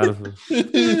cabia na árvore.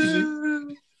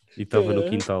 E estava no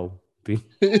quintal.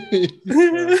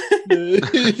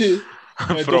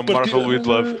 From Marvel with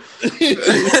Love.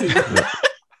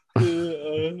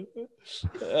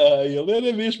 Ele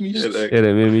era mesmo isto.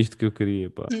 Era mesmo isto que eu queria,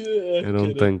 pá. Era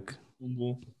um Caramba, tanque.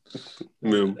 bom.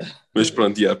 Mesmo. Mas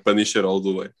pronto, Punisher all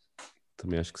the way.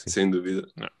 Também acho que sim. Sem dúvida.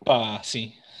 Pá,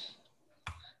 sim.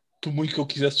 Por muito que eu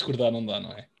quisesse discordar, não dá,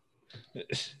 não é?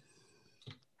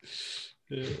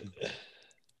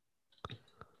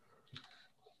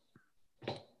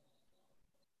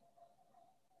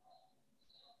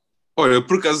 Olha,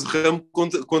 por acaso Ramo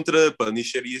contra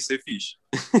Punisher ia ser fixe.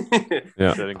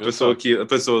 Yeah.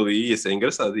 Passou ali, ia ser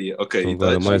engraçado. Ok, Então,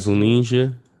 agora mais um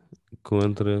ninja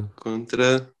contra.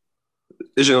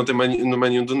 Eu já não tenho mais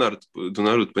nenhum do Naruto,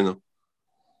 pois não.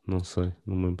 Não sei,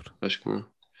 não me lembro. Acho que não.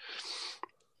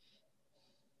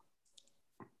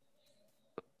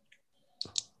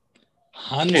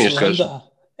 Hans Quem é este gajo? Landa.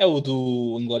 É o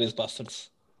do Inglourious Basterds.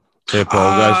 É pá,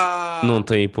 o gajo não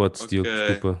tem hipótese, ok. Diogo,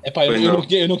 desculpa. É pá, Pois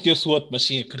eu não conheço o outro, mas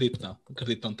sim, acredito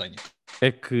que não tenho.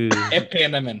 É que. É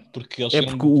pena, man, porque eles É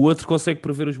porque o outro consegue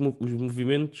prever os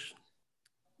movimentos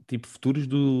tipo futuros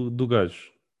do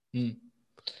gajo. E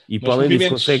Mas para além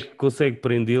disso movimentos- consegue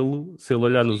prendê-lo, se ele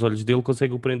olhar nos olhos dele,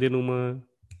 consegue o prender numa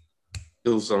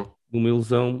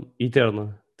ilusão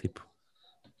eterna. Tipo,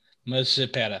 Mas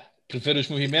espera, prever os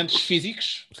movimentos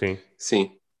físicos.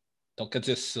 Sim. Então quer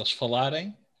dizer, se eles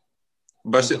falarem.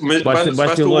 Basta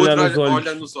ele o olhar outro nos olhos.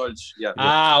 olhar nos olhos.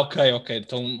 Yeah. Ok.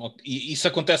 Então, e isso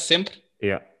acontece sempre?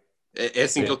 yeah. É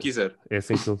assim que ele quiser. É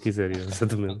assim que ele quiser,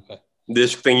 exatamente. Ok.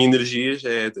 Desde que tenha energias,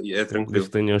 é Desde tranquilo. que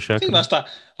tenha o chakra. Sim, lá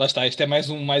está. Isto é mais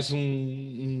um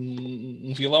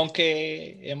vilão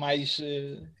que é mais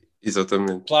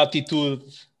Exatamente. pela atitude.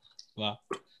 Lá.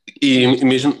 E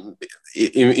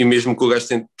mesmo que o gajo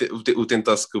o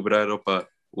tentasse quebrar, opa,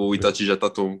 O Itachi já está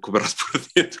tão cobrado por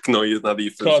dentro que não ia nada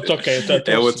ia fazer. Pronto, ok.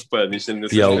 É outro pano. Isto é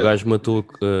nesse E o aspecto. gajo matou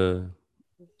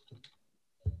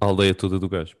a aldeia toda do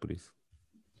gajo, por isso.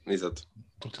 Exato.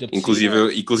 Porque Inclusive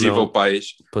Não. o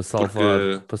pais, Para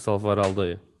salvar a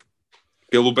aldeia.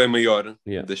 pelo bem maior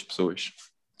Yeah. das pessoas.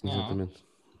 Exatamente.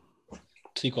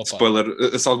 psicopata.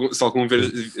 Spoiler, se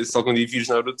algum dia vires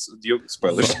Naruto, Diogo,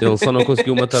 spoiler. Ele só não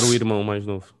conseguiu matar o irmão mais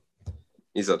novo.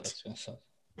 Exato. Pensado.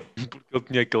 Porque ele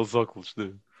tinha aqueles óculos de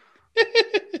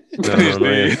Não é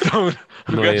 3D, esse. então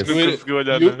o Não é gajo esse. não conseguiu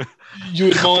olhar E o- na E o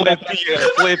irmão anda atrás.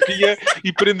 refletia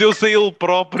e prendeu-se a ele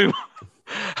próprio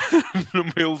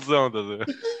numa ilusão. Estás a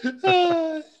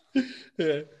ver?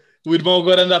 É. O irmão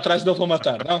agora anda atrás dele para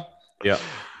matar, não? Yeah.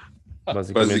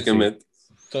 Basicamente. sim. Basicamente.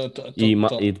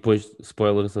 E depois,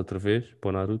 spoilers outra vez, para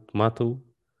o Naruto, mata-o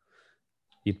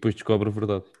e depois descobre a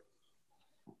verdade.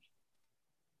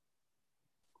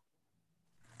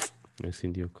 É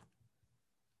assim, Diogo.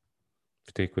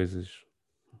 Isto é coisas.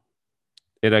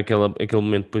 Era aquele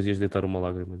momento depois ias deitar uma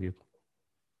lágrima, Diogo.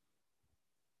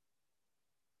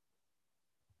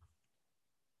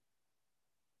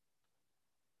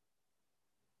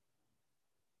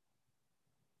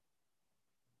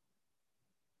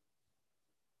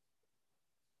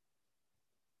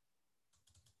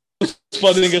 Se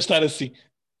podem gastar assim.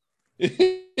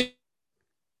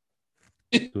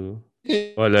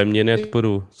 Olha, a minha net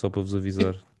parou, só para vos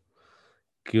avisar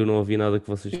que eu não ouvi nada que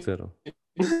vocês disseram.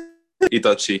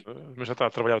 Itachi. Mas já está a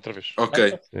trabalhar outra vez.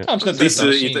 Ok. Vamos na Disse,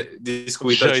 transição, sim. disse que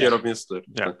o Itachi Jeito. era o vencedor.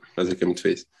 Yeah. Basicamente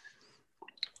fez.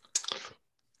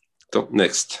 Então,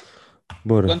 next.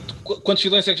 Bora. Quantos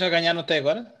vilões é que já ganharam até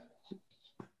agora?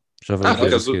 Já vamos por ver a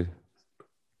acaso- seguir.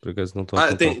 Por acaso não estou a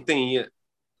contar. Tem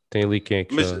Tem ali quem é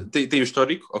que mas já... tem o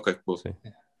histórico? Ok, boa. Sim.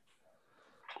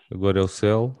 Agora é o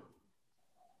Cell.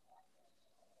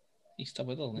 Isso está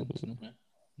bem da lento, não é?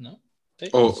 Não? Tem?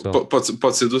 Oh, Cell.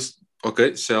 pode ser do...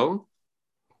 Ok, Cell.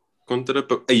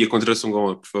 Aí, contra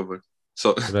Sungoma, por favor.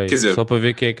 Só... Peraí, Quer dizer, só para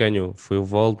ver quem é que ganhou. Foi o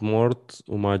Voldemort,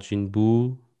 o Majin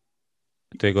Buu.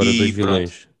 Até agora E 2 pronto.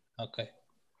 vilões. Ok.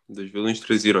 2 vilões,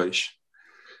 3 heróis.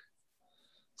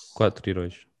 4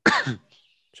 heróis.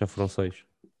 Já foram 6.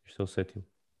 Isto é o 7º.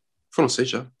 Foram 6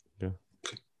 já.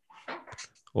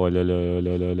 Olha.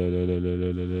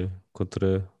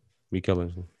 Contra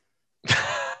Michelangelo.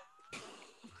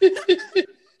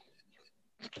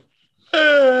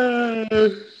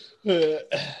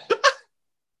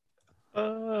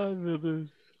 Ai, meu Deus.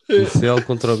 O Cell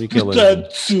contra o Michelangelo.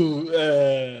 Portanto,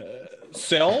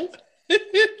 Cell.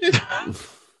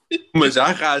 Mas à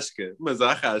rasca. Mas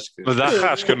à rasca. Mas a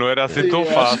rasca não era assim tão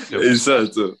Eu acho- fácil.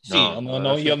 Exato. Sim,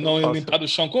 não ia limpar o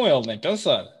chão com ele, nem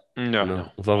pensar. Não,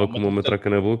 Não, levava com uma matraca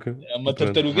na boca. É uma E pronto.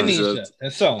 tartaruga ninja. Exato.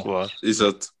 Atenção. claro.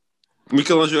 Exato.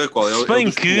 Michelangelo é qual? É o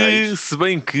dos punhais? Se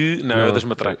bem que. Não, é das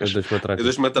matracas. É das É matracas.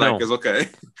 das matracas, ok.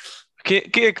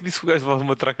 Quem é que disse que o gajo levava uma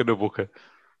matraca na boca?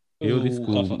 Eu disse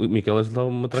que Rafa. o Michelangelo dava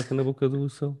uma matraca na boca do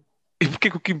Cell. E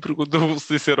porquê que o Kim perguntou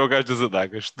se isso era o gajo das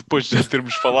adagas? Depois de já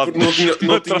termos falado Porque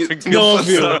matraca. Não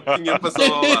ouviu. tinha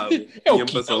passado ao lado. É o Tinha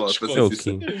Kim, passado ao lado, desculpa. para É ser o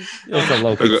sincero. Kim. Ele sabe lá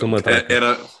o que é que são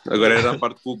matracas. Agora era a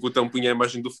parte que o Cutão punha a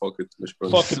imagem do Focket. Mas pronto.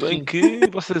 Focket. Se bem que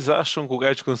vocês acham que o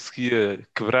gajo conseguia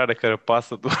quebrar a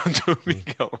carapaça do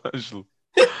Michelangelo?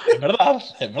 É verdade,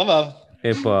 é verdade.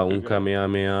 É pá, um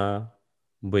Kamehameha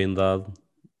bem dado.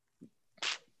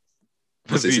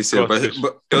 Vou ser Fazia sincero,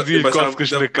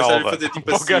 cócegas na calva. fazer tipo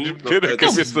Para o gajo assim, meter a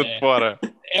cabeça é. de fora.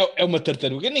 É uma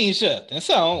tartaruga ninja.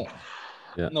 Atenção.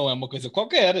 Yeah. Não é uma coisa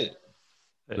qualquer.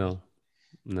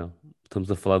 Não.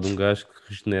 Estamos a falar de um gajo que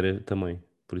regenera também.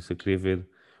 Por isso eu queria ver.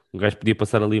 Um gajo podia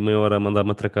passar ali meia hora a mandar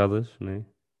matracadas, né?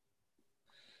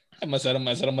 Mas eram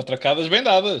matracadas bem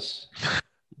dadas.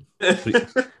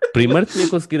 Primeiro tinha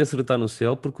que conseguir acertar no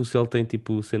Cell, porque o Cell tem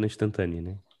tipo cena instantânea,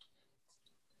 né?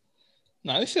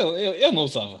 Não, isso eu não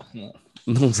usava. Não.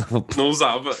 Não usava. não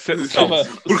usava. Usava-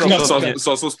 Porque não, só não. se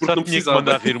fosse porque Só não tinha que precisava.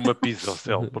 mandar vir uma pizza ao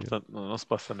céu, portanto não se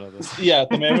passa nada. Yeah,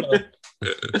 também é verdade.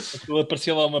 Aquilo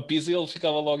aparecia lá uma pizza e ele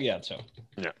ficava logo guiado. Tchau.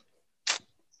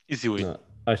 Easy win. Não,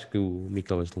 acho que o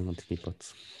Michelangelo não tinha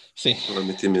hipótese. Sim,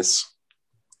 Lamento imenso.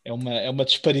 é uma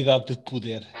disparidade de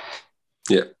poder.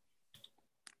 Yeah.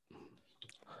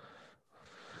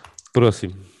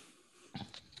 Próximo.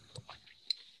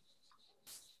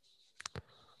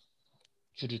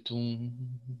 Churutum.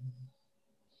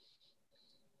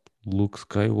 Luke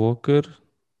Skywalker.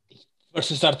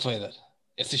 Versus Darth Vader.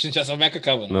 Esse gente já sabe como é que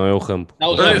acaba, não? Não, é o Rambo.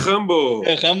 Não, Ei, Rambo!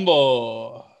 É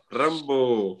Rambo.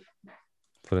 Rambo!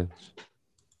 Frente.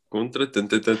 Contra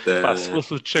Pá, se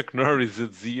fosse o Chuck Norris, eu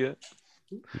dizia,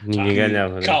 Ninguém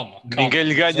ganhava, né? Calma. ninguém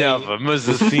lhe ganhava, mas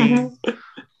assim,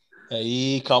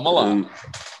 Aí, calma lá.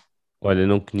 Olha,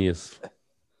 não conheço.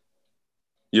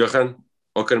 Johan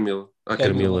ou Carmila? Ah,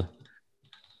 Carmila. Camila.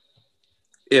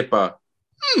 Epá,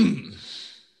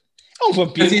 É um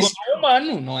vampiro Mas isso- contra um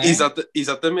humano, não é?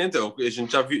 exatamente. A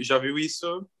gente já viu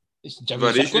isso Isto já viu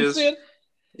várias isso acontecer.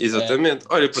 Exatamente.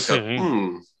 Olha, por acaso,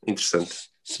 Sim.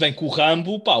 interessante. Se bem que o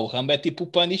Rambo é tipo o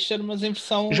Punisher, mas em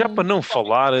versão. Já para não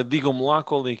falar, digam-me lá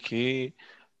qual é que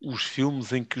é os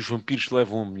filmes em que os vampiros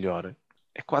levam a melhor.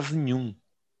 É quase nenhum.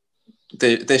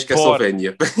 Tens Fora.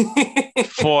 Castlevania.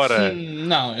 Fora.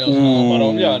 Não, eles não levaram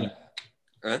o melhor.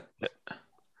 Hã?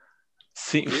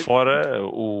 Sim, O quê? fora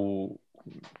o.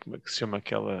 Como é que se chama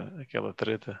aquela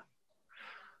treta?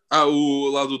 O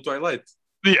lá do Twilight.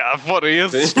 Fora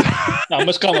esse. Não,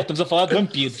 mas calma, estamos a falar de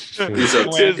vampiros.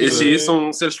 Exato. Não é Esses aí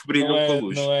são seres que Não brilham com a é,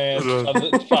 luz. não é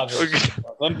de fadas.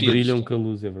 Vampiros. Brilham com a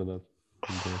luz, é verdade.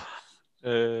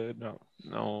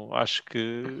 Não, acho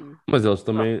que. Mas eles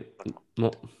também.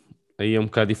 Não. Aí é um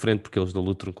bocado diferente porque eles não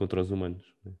lutam contra os humanos.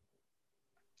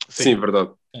 Sim,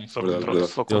 verdade. Só verdade, contra,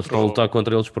 verdade. só Eles contra, estão a lutar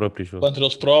contra eles próprios. vá. Contra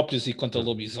eles próprios e contra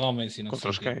lobisomens e não contra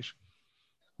os sei o quê. cães.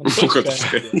 Contra os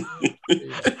cães.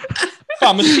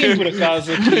 Pá, mas sim, por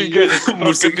acaso Em aqui. guerra contra o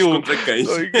Morcegos canil. contra cães.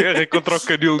 Em guerra contra o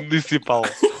canil municipal.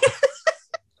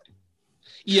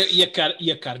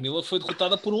 E a Carmila foi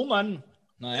derrotada por um humano,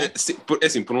 não é? É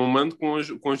assim, por um humano com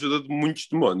a ajuda de muitos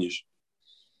demónios.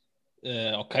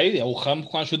 Ok, é o Rambo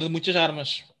com a ajuda de muitas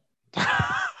armas.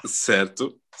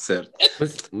 Certo.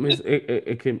 Mas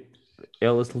é que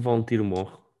ela se levar um tiro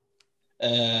morre.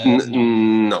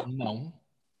 Não. Não.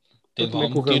 Então Tem de como é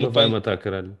lá que o um tiro Rambo vai bem. matar,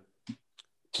 caralho?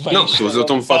 Não, estou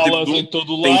a falar tipo balas do. em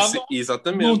todo o Tem que lado. ser,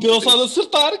 exatamente. Não tem de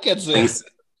acertar, quer dizer. Tem que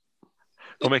ser-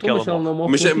 Como é que Então, ela mas ela morre? não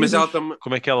morre mas, com mas ela tiros. também.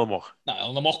 Como é que ela morre? Não,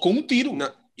 ela não morre com um tiro.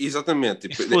 Não, exatamente. E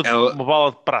Tipo, se for ela, uma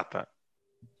bala de prata?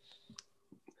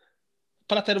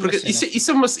 Para ter uma porque cena.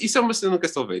 isso é uma cena no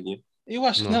Castlevania. Eu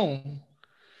acho que não.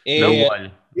 Nem É,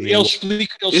 olho. Nem eles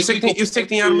explicam. Eu sei que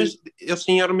tem armas, eles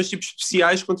têm armas tipo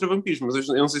especiais contra vampiros, mas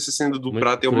eu não sei se a cena do Mas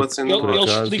prata é por uma ac- cena. por Eles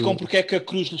acaso- explicam porque é que a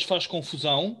cruz lhes faz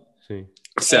confusão, Sim.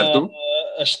 Certo?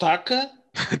 a estaca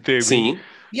Até a mim. Sim.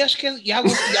 e acho que é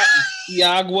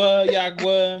água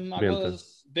Benta.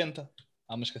 benta.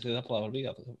 Mas esqueci da palavra,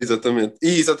 obrigado. Exatamente.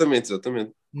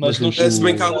 Exatamente. Mas não Mas Se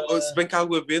bem que a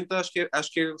água benta, acho que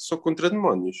é só contra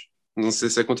demónios. Não sei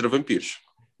se é contra vampiros.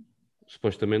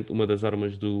 Supostamente uma das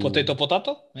armas do.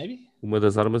 potato, maybe? Uma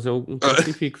das armas é um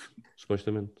crucifixo.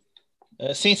 Supostamente.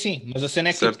 Sim, mas a cena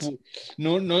é que Certo. tipo,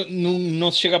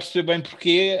 não se chega a perceber bem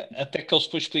porquê, até que eles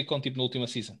depois explicam tipo, na última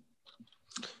season.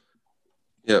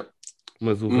 Yeah.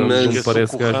 Mas o Mas- Rambo não Esqueçam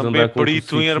parece que o gajo de Rambo é andar com um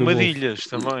perito em crucifixo no bolso. armadilhas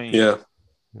também. Yeah.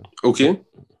 O quê?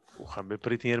 O Rambo é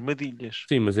perito em armadilhas.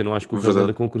 Sim, mas eu não acho que o Rambo Verdade.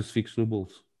 anda com um crucifixo no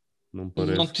bolso. Não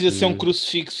parece. Não precisa ser um que-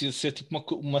 crucifixo, precisa ser tipo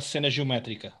uma cena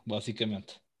geométrica,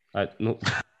 basicamente. Não.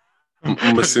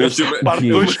 Uma cena de...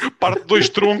 Parte dois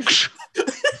troncos.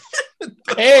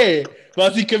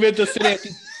 Basicamente a cena é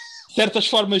tipo, certas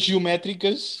formas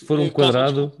geométricas. Se for um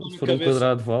quadrado,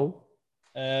 vale.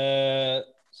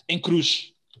 Em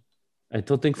cruz.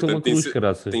 Então tem que ser Portanto, uma tem cruz, que ser-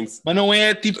 caraças. tem- Mas não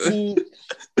é tipo.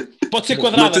 Pode ser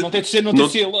quadrada, não tem de ser. Não tem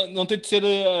de ser. Uma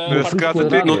Nesse cruz caso,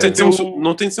 quadrada. Não tem Então-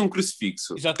 de ser um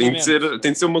crucifixo. Exatamente.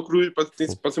 Tem de ser uma cruz.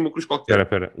 Pode ser uma cruz qualquer.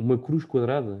 Espera. Uma cruz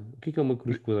quadrada? O que é uma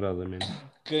cruz quadrada mesmo?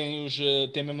 Quem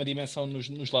tem a mesma dimensão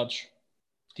nos lados.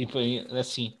 Tipo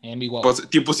assim, é igual. Pode ser,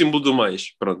 tipo o símbolo do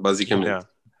mais. Pronto, basicamente. Yeah.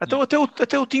 Então,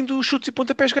 até o time dos chutes e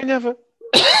pontapés ganhava.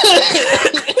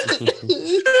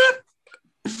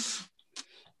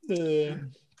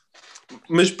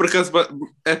 Mas por acaso,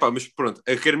 mas pronto,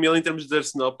 a Carmela em termos de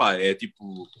arsenal, é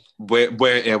tipo,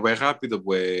 é bué rápida,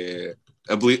 bué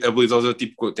habilidosa,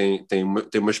 tipo, tem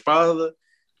uma espada,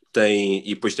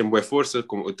 e depois tem bué força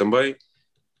também.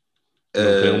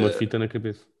 Não tem uma fita na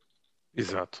cabeça.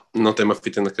 Exato. Não tem uma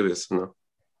fita na cabeça, não.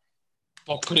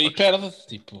 Ou por aí perde,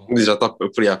 tipo, E já está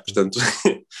a friar, portanto.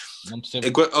 não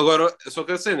percebo. Agora, só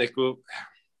que a cena é que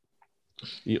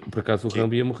E, por acaso o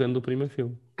Rambo ia morrendo no primeiro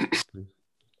filme.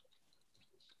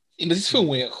 Mas isso foi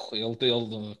um erro. Ele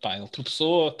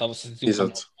tropeçou, estava a se sentir um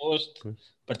bocado Exato. oposto. Pois.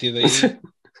 A partir daí.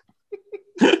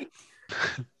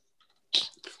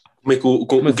 como é que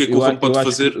o Mas que é que o Rambo pode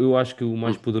fazer? Eu acho que o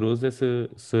mais poderoso é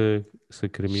se a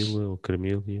Carmila ou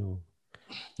Carmília ou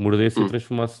mordesse e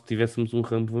transformasse, se tivéssemos um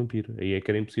Rambo vampiro. Aí é que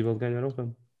era impossível de ganhar ao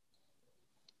Rambo.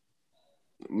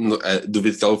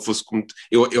 Duvido que ela fosse como.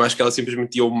 Eu acho que ela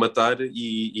simplesmente ia o matar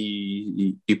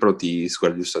e pronto, e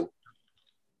segurar-lhe o sangue.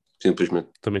 Simplesmente.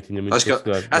 Também tinha muito Acho que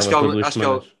para ela- cegar. acho Dava que ela- para 2 acho que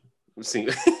ela- semanas. Sim.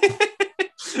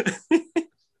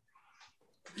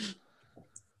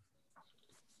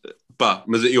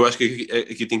 Mas eu acho que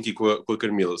aqui tem que ir com a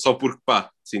Carmila. Só porque,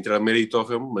 sem tirar mérito ao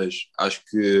Ramo, mas acho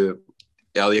que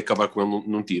ela ia acabar com ele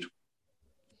num tiro.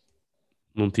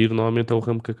 Num tiro, normalmente é o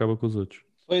Rambo que acaba com os outros.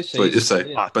 Pois, Foi, eu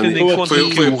sei. Tendo em conta Foi que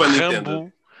o o pun intended.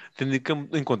 Rambo, tendo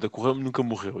em conta que o Rambo nunca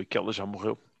morreu e que ela já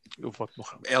morreu, eu voto no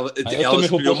Rambo. Ela também vou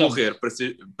escolheu para o morrer,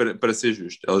 para ser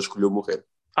justo. Ela escolheu morrer.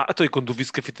 Então e quando tu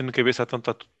visse que a fita na cabeça, então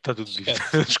está tudo dito.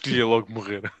 Escolhia logo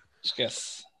morrer.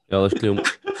 Esquece. Ela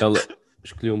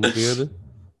escolheu morrer.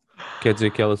 Quer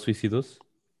dizer que ela suicidou-se?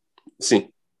 Sim.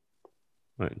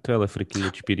 Então ela é fraquinha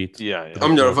de espírito. Ou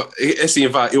melhor, assim,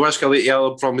 eu acho que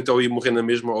ela provavelmente ou ia morrer na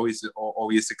mesma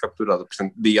ou ia ser capturada.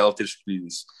 Portanto, daí ela ter escolhido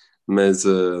isso. Mas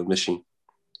sim.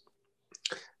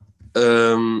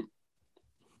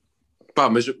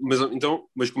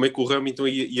 Mas como é que o Rambo então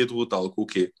ia derrotá-lo? Com o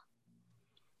quê?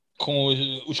 Com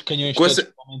os canhões Com todos essa-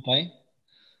 que o homem tem.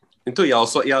 Então, ela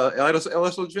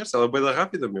é só diversa, ela é bem da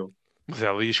rápida, meu. Mas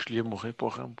ela ia escolher morrer para o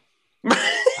Rambo.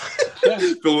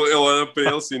 Ela olha para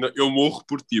ele assim, não, eu morro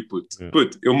por ti, puto. É.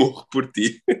 Puto, eu morro por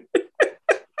ti.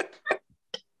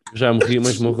 Já morri,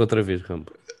 mas morro outra vez,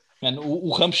 Rambo. Mano, o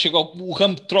Rambo o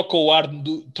Rambo troca o ar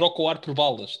por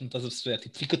balas, não estás a perceber?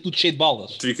 Tipo, fica tudo cheio de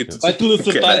balas. Fica tudo... Vai tudo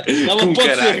acertar. Caralho, Ela com pode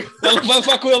caralho. ser. Ela vai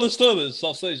levar com elas todas,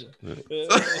 só seja.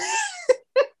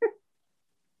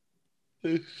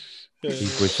 E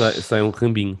depois sai um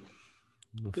Rambinho.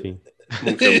 No fim.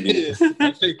 Um Rambinho.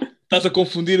 Estás a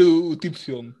confundir o tipo de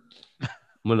filme.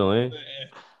 Mas não é?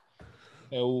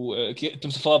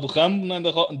 Estamos a falar do Rambo, não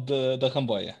é da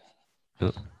Ramboia.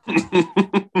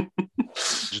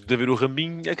 De haver o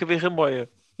Rambinho, é que haver Ramboia.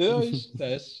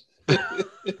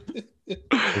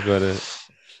 Agora,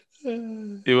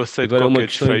 Eu aceito agora uma qualquer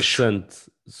questão desfecho.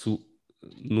 interessante.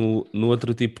 No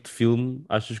outro tipo de filme,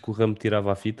 achas que o Rambo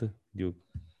tirava a fita, Diogo?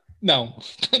 Não,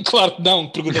 claro que não.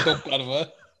 Pergunta tão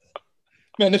parva.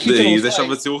 Mano, a fita Daí não deixava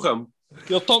sai. de ser o Rambo.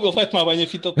 Ele vai tomar banho, a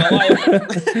fita está lá.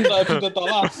 A fita está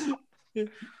lá. Ele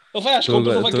vai às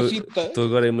compras, ele vai com a fita. Estou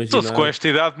agora a imaginar. Se com esta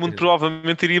idade, muito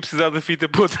provavelmente iria precisar da fita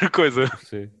para outra coisa.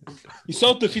 Sim. E só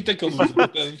outra fita que ele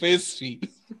usa. Foi esse fim.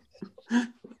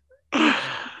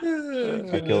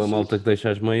 Aquela malta que deixa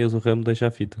as meias, o Rambo deixa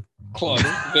a fita. Claro,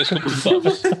 vês como tu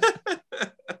sabes.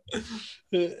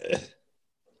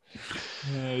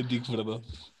 Digo verdade.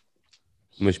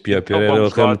 Mas pior Então era o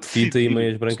vamos lá Rambo de fita e decidir.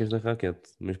 meias brancas da raquete.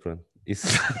 Mas pronto. Isso.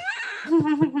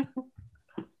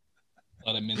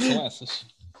 Claramente são essas.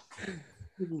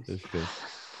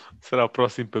 Será o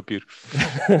próximo papiro.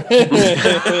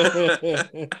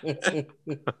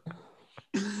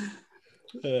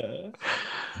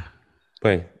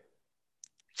 Bem.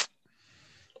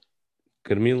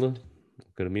 Carmília.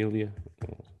 Por mim,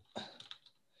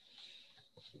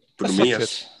 Pode é.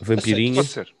 ser. Vampirinha. Pode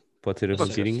ser. Pode ser a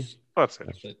Pode ser. vampirinha. Pode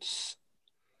ser.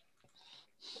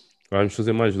 Vamos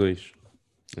fazer mais 2.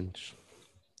 Antes.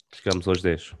 Chegamos aos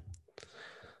 10.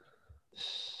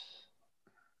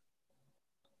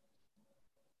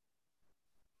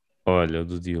 Olha, o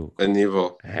do Diogo.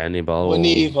 Aníbal. Hannibal. O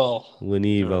Aníbal. O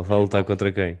Aníbal. Vai lutar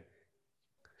contra quem?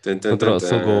 Contra o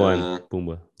Sogoan.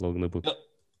 Pumba. Logo na boca.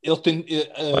 Ele tem.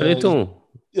 Olha, então.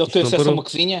 Ele isto tem não acesso a parou. uma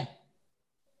cozinha?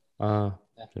 Já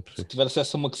Se percebi. tiver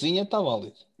acesso a uma cozinha, está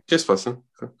válido. O que é que se passa?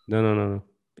 Não.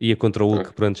 Ia contra o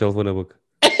Hulk, pronto, já levou na boca.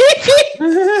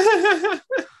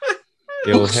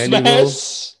 É o Hannibal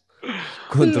Smash!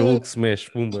 contra o Hulk Smash,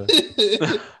 pumba.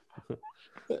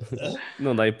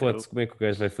 Não dá hipótese, como é que o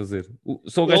gajo vai fazer?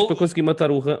 Só o gajo para conseguir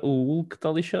matar o Hulk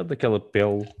está lixado, aquela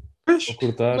pele a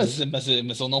cortar. Mas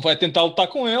ele não vai tentar lutar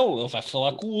com ele vai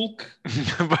falar com o Hulk.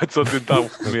 Vai só tentar o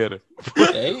comer.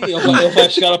 Ele vai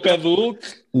chegar ao pé do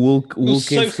Hulk. O Hulk Não em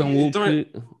sei versão Hulk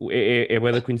é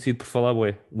bué conhecido por falar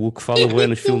bué. O Hulk fala bué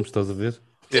nos filmes, estás a ver?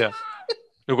 Yeah.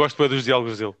 Eu gosto bem dos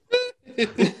diálogos dele.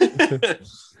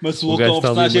 Mas o O Hulk é gajo uma está ali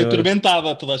personagem maior.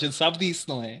 atormentada, toda a gente sabe disso,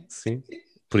 não é? Sim,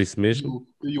 por isso mesmo.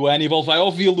 E o Hannibal vai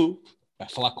ouvi-lo, vai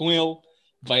falar com ele,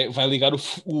 vai ligar o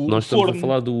Nós estamos forno. a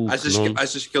falar do Hulk.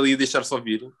 Achas que ele ia deixar-se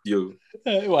ouvir, Diogo?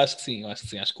 Eu acho que sim. Acho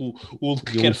que o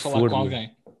Hulk E um quer falar com forno.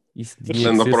 alguém. Isso tinha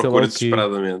Anda à que ser, sei lá procura o quê.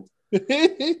 desesperadamente.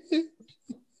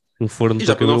 Um forno E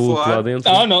já para caber para o não Hulk falar- lá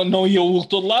dentro. Não ia o Hulk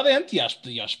todo lá dentro e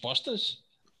às postas.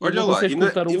 Olha Não lá, consegues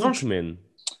cortar o e Hulk, vamos- man.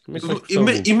 Como é que vais cortar o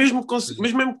Hulk? E mesmo que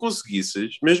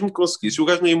conseguisses, o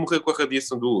gajo não ia morrer com a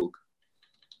radiação do Hulk.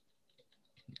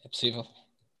 É possível.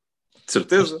 De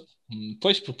certeza.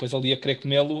 Pois, porque depois ali ia querer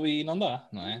comê-lo e não dá,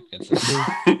 não é? Quer dizer,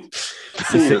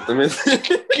 Sim, exatamente.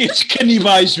 que estes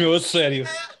canibais, meu, a sério.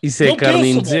 Isso é Não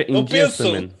carne pensam, mano, não indigesta,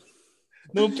 pensam. man.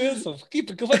 Não pensam. Porque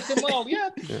ele vai ter mal.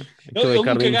 Yeah. Então Ele é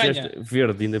carne nunca indigesta,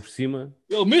 verde ainda por cima.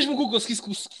 Ele, mesmo que eu conseguisse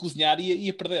cozinhar,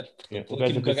 ia perder. O Ele gajo a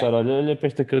nunca pensar, ganha. olha para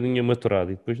esta carninha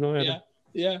maturada. E depois não era. Yeah,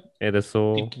 yeah. Era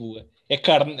só... Tipo, é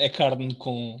carne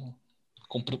com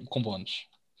bónus.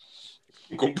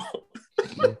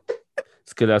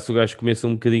 Se calhar se o gajo comesse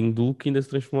um bocadinho do Hulk, ainda se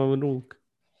transformava no Hulk.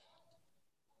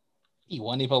 E o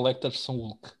Hannibal Lecter versão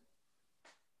Hulk.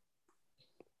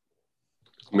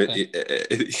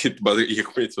 Ia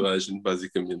comer toda a gente,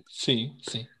 basicamente. Sim,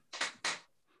 sim.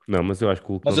 Não, mas eu acho que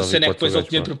o Hulk Mas não a dava cena é que hipótese depois ao ele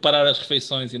tinha de gajo preparar as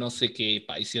refeições e não sei o quê.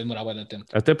 Pá, isso ia demorar bastante tempo.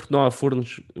 Até porque não há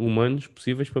fornos humanos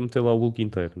possíveis para meter lá o Hulk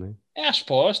inteiro, né? É às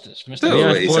postas. Mas Nem Então,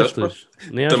 às também... isso é postas.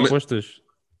 Nem às Também- postas.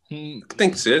 Que tem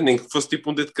que ser, nem que fosse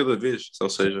tipo um dedo de cada vez. Ou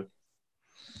seja,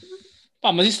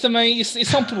 Pá, mas isso também isso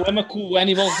é um problema que o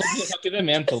Hannibal resolvia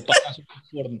rapidamente. Ele passa no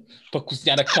forno para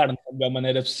cozinhar a carne da melhor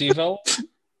maneira possível,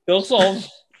 ele resolve.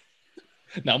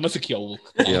 Não, mas aqui é o Hulk.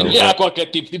 Yeah, Não há qualquer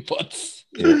tipo de hipótese.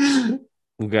 Yeah.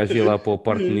 O gajo ia lá para o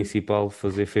parque municipal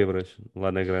fazer febras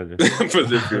lá na grelha.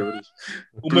 fazer febres.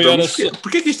 O maior,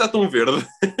 Porquê que isto está tão verde?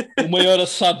 o maior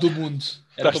assado do mundo.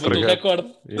 Era Está para bater o estragado.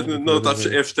 recorde. Yeah, Não,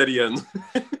 é vegetariano.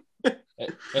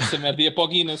 Essa merda ia para o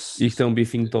Guinness. Isto é um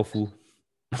bifinho de tofu.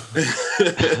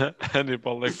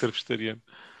 Hannibal Lecter vegetariano.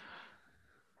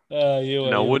 Eu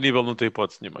Não, o Aníbal não tem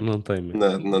hipótese nenhuma. Não tem, meu.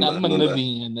 Não dá, mas não dá.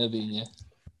 nadinha.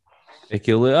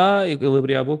 Ele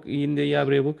abria a boca e ainda ia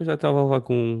abrir a boca, já estava lá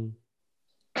com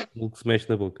o que se mexe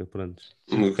na boca, pronto.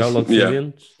 Cá logo sem Yeah.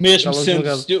 dentes. Mesmo cá logo sendo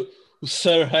esmagado. o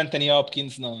Sir Anthony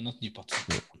Hopkins, não tinha hipótese.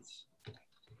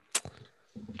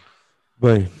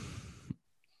 Bem,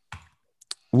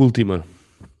 última.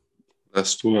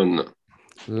 Last one.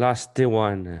 Last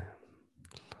one.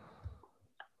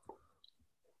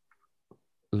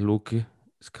 Luke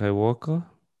Skywalker.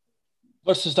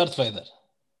 Versus Darth Vader.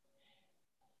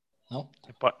 Não?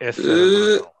 Epá, essa era a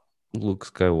verdade. Luke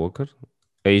Skywalker.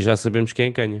 Aí já sabemos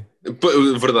quem ganha.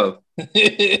 Verdade.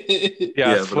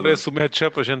 Se for verdade. esse o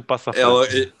matchup, a gente passa a frente. Ela...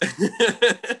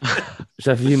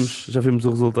 Já vimos o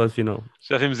resultado final.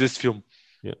 Já vimos esse filme.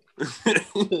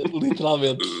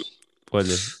 Literalmente.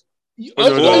 Olha,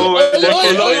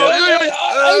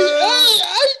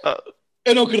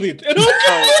 Eu não acredito.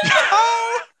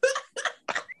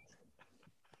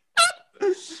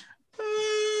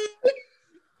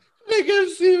 Como é que é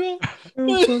possível?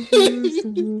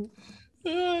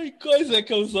 Ai, coisa é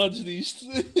que os olhos disto.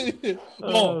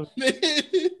 Bom,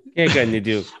 quem ganha,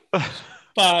 Diogo?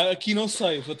 pá, aqui não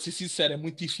sei, vou-te ser sincero, é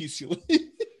muito difícil.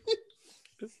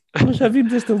 Nós já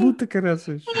vimos esta luta,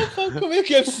 caraças. Pá, como é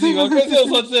que é possível? Quais são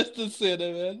os olhos desta cena,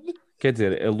 velho? Quer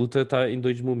dizer, a luta está em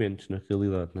dois momentos, na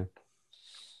realidade, não é?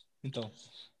 Então,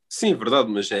 Sim, verdade,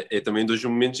 mas é também dois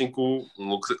momentos em que um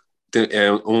look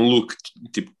é um look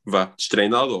tipo,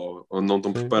 destreinado ou não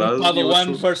tão preparado. um Padawan e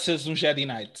outro... versus um Jedi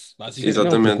Knight, basicamente.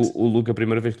 Exatamente. Não, porque o Luke, a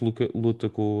primeira vez que luta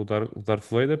com o Darth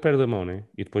Vader, perde a mão, né?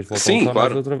 E depois volta Sim, a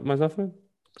lutar claro. mais à frente.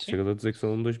 Sim. Chega a dizer que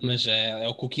são dois Mas é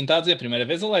o que o Kim está a dizer. A primeira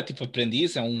vez ele é tipo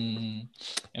aprendiz, é um...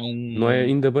 Não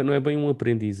é bem um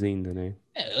aprendiz ainda, né?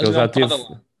 Ele já é um teve...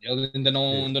 Padawan. Ele ainda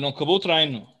não acabou o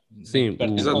treino. Sim,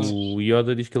 Exato. o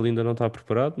Yoda diz que ele ainda não está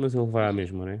preparado, mas ele vai à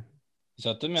mesma, né?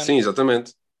 Exatamente. Sim,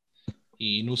 exatamente.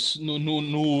 E no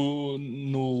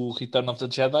Return of the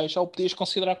Jedi já o podias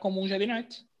considerar como um Jedi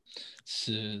Knight.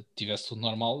 Se tivesse tudo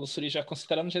normal, ele seria já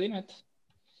considerado um Jedi Knight.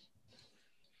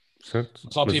 Certo?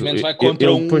 Mas obviamente Mas vai contra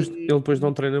ele depois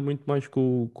não treina muito mais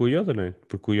com o Yoda, né?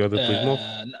 Porque o Yoda depois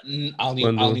morre. Há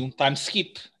ali um time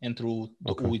skip entre o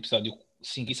episódio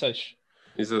 5 e 6.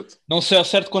 Exato. Não sei ao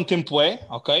certo quanto tempo é,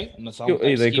 ok? Mas há um A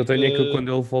ideia que eu tenho é que skip,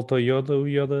 quando ele volta ao Yoda, o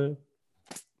Yoda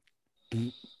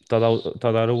está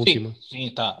a dar a última. Sim,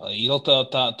 está. Aí ele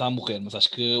está a morrer, mas acho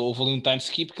que houve ali um time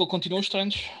skip que ele continua os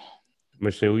treinos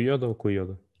Mas sem o Yoda ou com o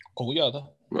Yoda? com o Yoda.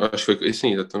 Acho que foi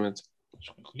sim, exatamente.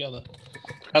 Acho que com o Yoda.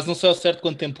 Por acaso não sei ao certo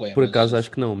quanto tempo é. Por mas- acaso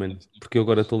acho que não, mano. Porque eu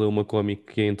agora estou a ler uma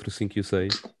cómic que é entre o 5 e o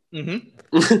 6. Uhum.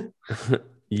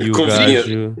 E o Convinha.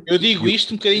 gajo... Eu digo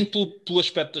isto um bocadinho pelo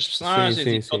aspecto das personagens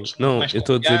Sim, e sim. todos Não, mais eu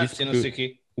estou a dizer confiança isto e não sei o porque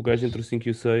quê. o gajo entre o 5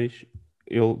 e o 6,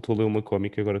 eu estou a ler uma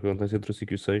cómic agora que acontece entre o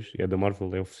 5 e o 6, é da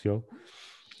Marvel, é oficial.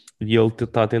 E ele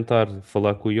está a tentar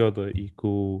falar com o Yoda e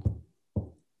com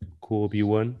o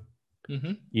Obi-Wan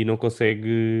Uhum. e não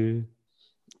consegue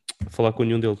falar com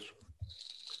nenhum deles.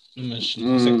 Mas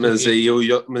Mas aí o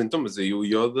Yoda. Mas aí o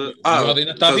Yoda. o Yoda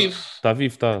ainda está vivo. Está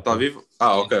vivo, está. Está vivo?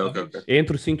 Ok. É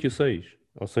entre o 5 e o 6.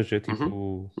 Ou seja, é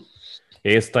tipo...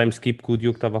 É esse time skip que o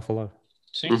Diogo estava a falar.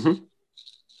 Sim. Uhum.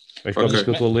 As cómics Ok. que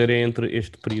eu estou a ler é entre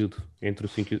este período. Entre o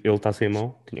 5 e... Ele está sem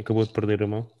mão. Acabou de perder a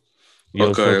mão. E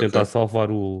eles estão a tentar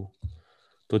salvar o...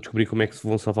 Estou a descobrir como é que se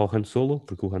vão salvar o Han Solo.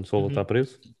 Porque o Han Solo está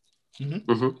preso.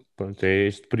 Uhum. Pronto, é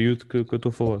este período que eu estou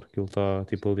a falar. Que ele está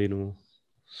tipo ali no...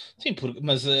 Sim,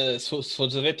 mas se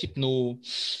fores a ver, tipo no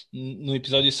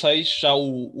episódio 6, já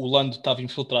o Lando estava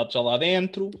infiltrado já lá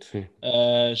dentro, Sim.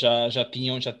 já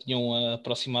tinham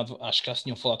aproximado, acho que já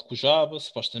tinham falado com o Jabba,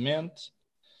 supostamente.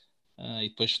 E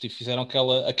depois tipo, fizeram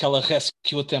aquela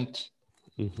rescue attempt.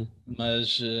 Uhum.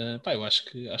 Mas pá, eu acho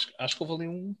que houve ali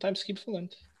um time skip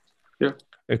valente.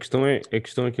 A questão é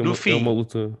que No é fim. uma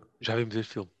luta. Já vimos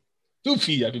este filme. No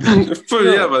fim, já vimos.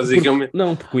 Foi, basicamente.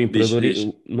 Porque o Imperador Diz.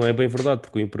 não é bem verdade,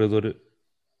 porque o Imperador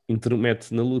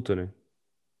intermete na luta, né?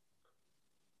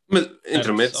 Mas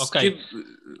intermete-se ok. tipo,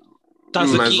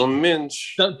 Estás mais aqui- ou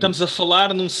menos. Estamos a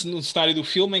falar num cenário do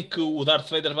filme em que o Darth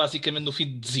Vader basicamente no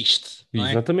fim desiste, não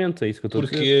é? Exatamente, é isso que eu estou a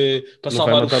dizer. Porque para Não vai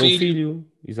salvar o matar filho,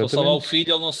 para salvar o Exatamente.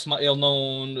 filho, ele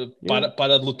não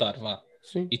para de lutar, vá.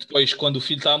 Sim, E depois, quando o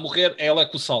filho está a morrer, ela é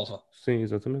que o salva. sim,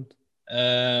 exatamente.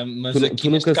 Mas Tu, aqui tu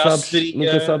neste nunca caso sabes,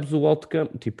 nunca seria. sabes o outcome.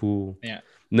 Tipo, Yeah,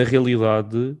 na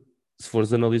realidade, se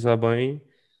fores analisar bem,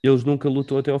 eles nunca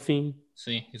lutam até ao fim.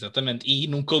 sim, exatamente. E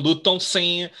nunca lutam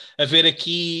sem haver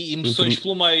aqui emoções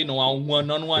pelo meio, não há um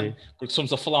one-on-one. Sim. Porque se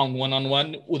formos a falar um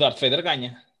one-on-one, o Darth Vader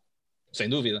ganha, sem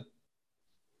dúvida.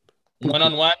 Um Porque,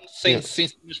 one-on-one, yeah. sem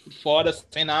cenas por fora,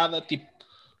 sem nada, tipo,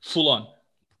 full on.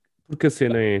 Porque a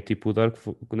cena é, tipo,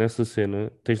 nessa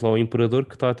cena, tens lá o Imperador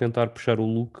que está a tentar puxar o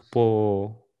Luke para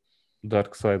o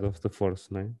Dark Side of the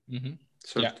Force, né? Uhum.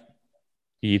 Certo. Yeah.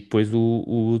 E depois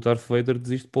o Darth Vader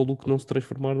desiste para o Luke não se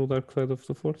transformar no Dark Side of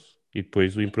the Force. E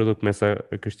depois o Imperador começa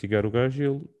a castigar o gajo e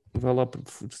ele vai lá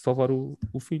salvar o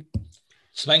filho.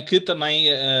 Se bem que também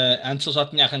antes ele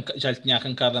já lhe tinha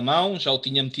arrancado a mão, já o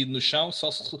tinha metido no chão,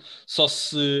 só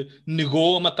se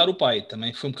negou a matar o pai.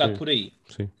 Também foi um bocado Sim. por aí.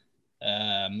 Sim.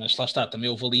 Mas lá está, também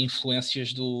houve ali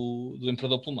influências do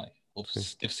Imperador pelo meio.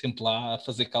 Esteve sempre lá a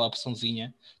fazer aquela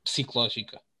pressãozinha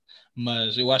psicológica.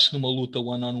 Mas eu acho que numa luta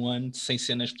one-on-one, sem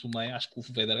cenas pelo meio, acho que o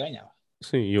Vader ganhava.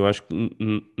 Sim, eu acho que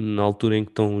na altura em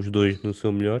que estão os dois no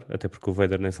seu melhor, até porque o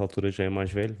Vader nessa altura já é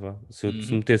mais velho, vá. Se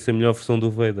metesse a melhor versão do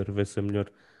Vader, vê-se a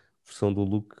melhor versão do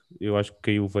Luke, eu acho que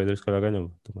aí o Vader se calhar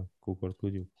ganhava. Também concordo com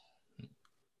o Diogo.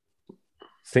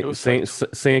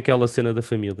 Sem aquela cena da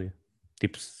família.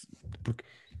 Tipo, porque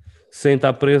sem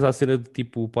estar presa à cena de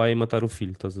tipo o pai matar o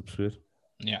filho, estás a perceber?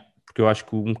 Yeah. Porque eu acho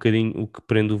que um bocadinho o que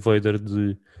prende o Vader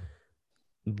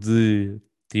de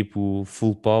tipo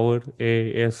full power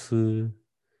é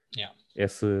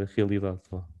essa realidade.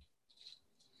 Vá.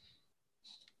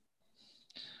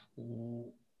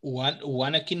 O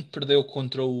Anakin perdeu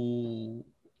contra o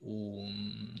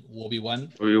Obi-Wan,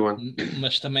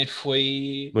 mas também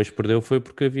foi Mas perdeu foi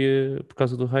porque por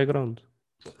causa do high ground.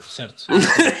 certo.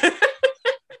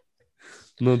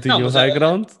 Não tinha o high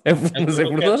ground, mas é o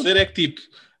que eu quero verdade. dizer é que tipo,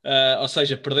 ou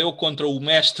seja, perdeu contra o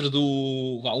mestre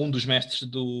um dos mestres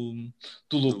do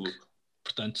Luke.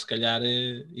 Portanto, se calhar,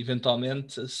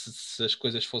 eventualmente, se as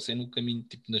coisas fossem no caminho,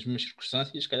 tipo, nas mesmas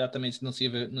circunstâncias, se calhar também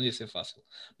não ia ser fácil.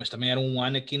 Mas também era um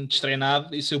Anakin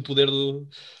destreinado e sem o poder do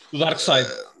Darkseid.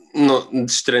 Não,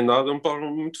 destreinado é um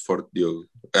palavra muito forte, Diogo.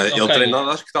 Ele treinado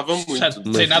acho que estava muito. Certo,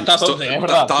 treinado estava, é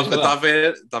verdade.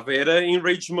 Estava em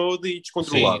rage mode e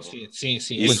descontrolado. Sim.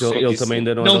 Mas ele também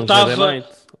ainda não não era um estava, Jedi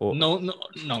Knight.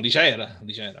 Não, ali já era.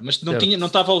 Mas não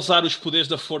estava a usar os poderes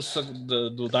da força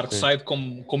do Darkseid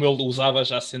como ele usava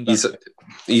já sendo Darth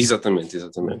Exatamente.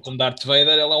 Como Darth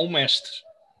Vader, ele é um mestre,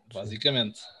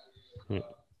 basicamente.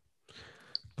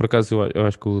 Por acaso, eu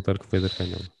acho que o Darth Vader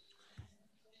ganhou.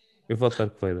 Eu voto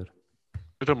Darth Vader.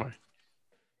 Eu também.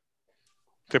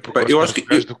 Até porque acho que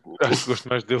gosto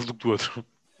mais dele do que do outro.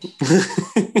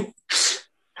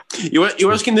 eu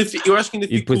acho que ainda fico.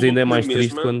 E depois ainda é mais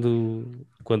triste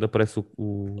quando aparece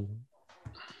o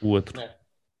outro.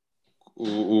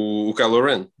 O Kylo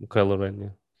Ren. O Kylo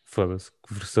Ren, foda-se.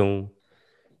 Que versão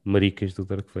maricas do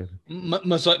Darth Vader.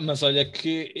 Mas olha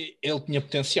que ele tinha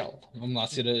potencial. Vamos lá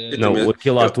ser... Não,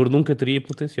 aquele ator nunca teria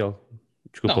potencial.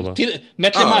 Desculpa lá.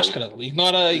 Mete-lhe a máscara.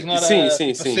 Ignora a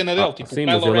cena dele. Tipo, sim,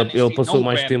 mas ele passou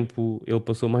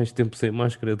mais tempo sem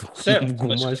máscara do que com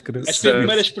máscara. As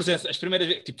primeiras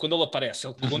vezes, tipo, quando ele aparece,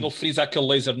 quando ele frisa aquele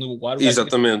laser no ar,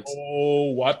 exatamente.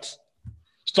 What?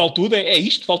 Isto vale tudo? É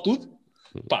isto? Vale tudo?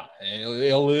 Pá,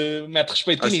 ele mete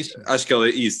respeito no início. Acho que ele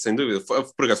é isso, sem dúvida.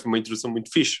 Por acaso foi uma introdução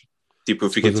muito fixe. Tipo, eu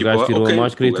fiquei tipo, o gajo tirou a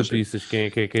máscara e tu dizes quem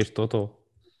é este Totó?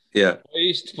 Yeah.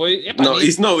 Isso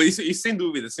sem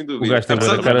dúvida. O gajo tem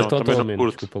a cara totalmente.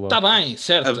 Está bem,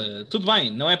 certo, tudo bem,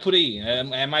 não é por aí.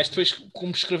 É mais depois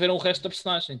como escreveram o resto da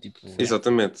personagem. Tipo,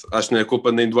 exatamente. Acho que não é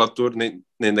culpa nem do ator, nem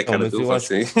da cara dele.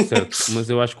 Certo, mas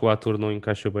eu acho que o ator não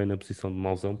encaixa bem na posição de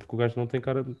mauzão, porque o gajo não tem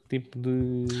cara de tipo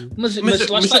de... Mas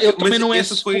lá está, ele também não é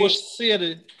suposto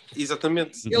ser...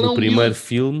 Exatamente. No primeiro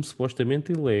filme,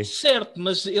 supostamente, ele é. Certo,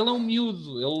 mas ele é um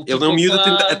miúdo. Ele é um miúdo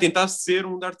a tentar ser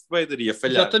um Darth Vader e a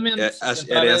falhar. Exatamente.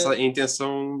 Era essa a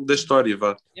intenção da história,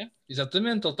 vá.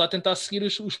 Exatamente, ele está a tentar seguir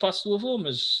os passos do avô,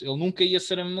 mas ele nunca ia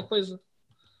ser a mesma coisa.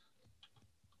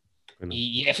 Não.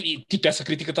 E tipo, essa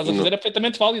crítica que estás a Não. fazer é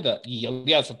perfeitamente válida. E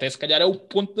aliás, até se calhar é o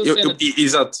ponto da Eu- cena. eu-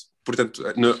 exato. Portanto,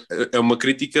 é uma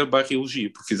crítica barra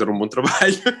elogio, porque fizeram um bom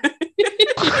trabalho.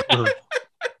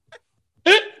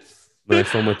 Não é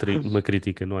só uma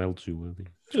crítica, não é elogio. Ali.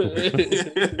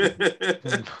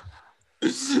 Desculpa.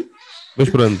 Mas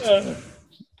pronto.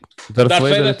 Darth Darth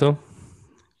Vader, Vader? então?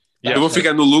 Eu vou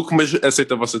ficar no look, mas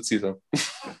aceito a vossa decisão.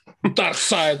 Dark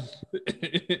Side.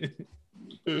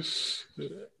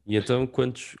 E então,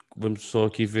 vamos só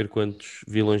aqui ver quantos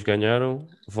vilões ganharam.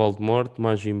 Voldemort,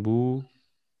 Majin Buu,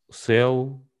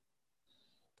 Cell,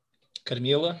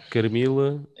 Carmila.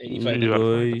 Carmila, E 1, Vader.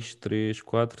 2, 3,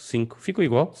 4, 5. Ficou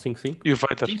igual? 5, 5? E o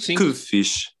Vader? 5. Que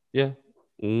fixe. Yeah.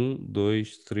 1,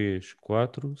 2, 3,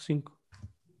 4, 5.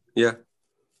 Yeah.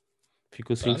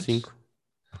 Ficou 5, Pronto. 5.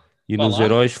 E Vá nos lá.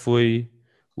 heróis foi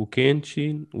o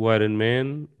Kenshin, o Iron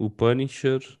Man, o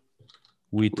Punisher,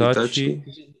 o Itachi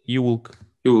e o Hulk.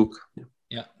 E o Hulk.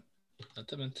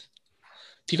 Exatamente.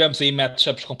 Tivemos aí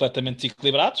matchups completamente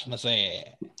desequilibrados, mas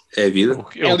é É a vida.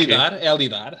 lidar, é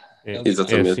lidar. É,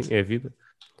 Exatamente. é assim, é a vida.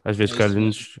 Às vezes É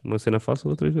calha-nos uma cena fácil,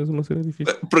 outras vezes uma cena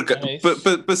difícil. É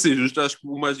isso. Para ser justo, acho que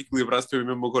o mais equilibrado foi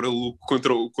mesmo agora o Luke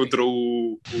contra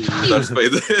o Darth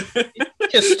Vader.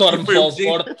 E a Storm Foi o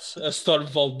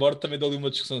que- Voldemort também deu ali uma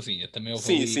discussãozinha. Também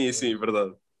houve ali, Sim,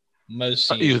 verdade. Mas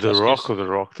sim, E o The acho que Rock, o The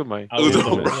Rock também. Ah, O o The The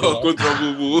Rock. Rock contra o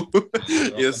Bubu.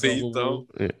 Rock Esse aí contra o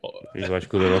então. Eu acho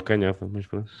que o The Rock ganhava, mas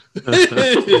pronto.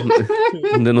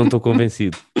 Ainda não estou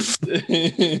convencido.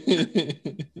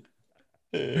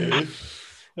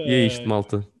 E é isto,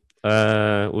 malta.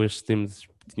 Hoje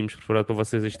tínhamos preparado para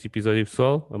vocês este episódio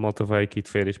pessoal. A malta vai aqui de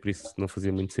férias, por isso não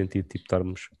fazia muito sentido tipo,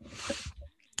 estarmos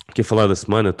aqui a falar da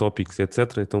semana, tópicos,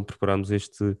 etc. Então preparámos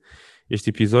este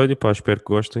episódio. Pá, espero que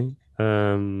gostem.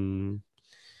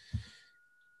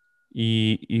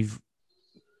 E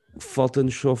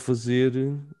falta-nos só fazer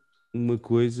uma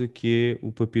coisa que é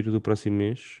o papiro do próximo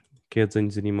mês, que é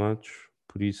desenhos animados.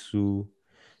 Por isso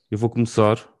eu vou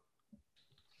começar.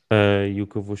 E o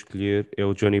que eu vou escolher é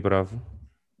o Johnny Bravo.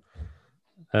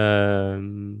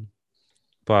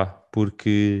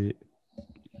 Porque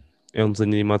é um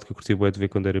desenho animado que eu curti bué de ver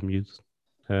quando era miúdo.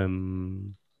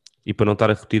 E para não estar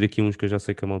a repetir aqui uns que eu já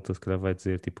sei que a malta se calhar vai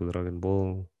dizer, tipo Dragon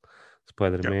Ball,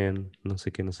 Spider-Man, não sei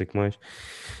o que mais.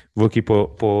 Vou aqui para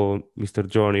o Mr.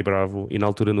 Johnny Bravo. E na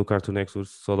altura no Cartoon Network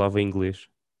só dava em inglês.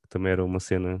 Que também era uma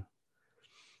cena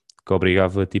que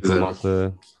obrigava tipo, a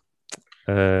malta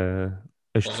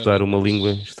a estudar uma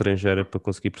língua estrangeira para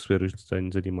conseguir perceber os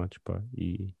desenhos animados, pá,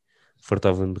 e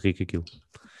fartava-me de rir com aquilo.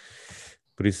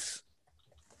 Por isso,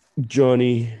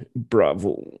 Johnny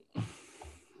Bravo.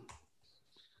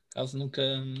 Caso nunca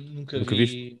Nunca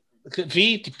vi.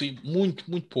 Vi, tipo, muito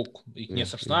pouco. E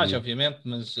conheço a personagem, obviamente,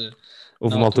 mas.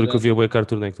 Houve uma altura que eu via o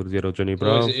Cartoon Network, era o Johnny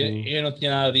Bravo. Eu não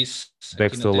tinha nada disso.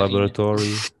 Dexter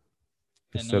Laboratory.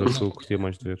 Esse era o que eu não curtia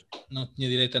mais de ver. Não tinha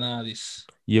direito a nada disso.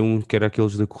 E é um que era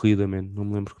aqueles da corrida, man. Não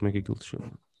me lembro como é que aquilo se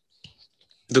chama.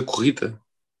 Da corrida?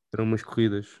 Eram umas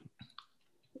corridas.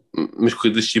 Mas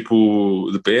corridas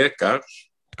tipo de pé, carros?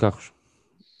 De carros.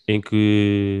 Em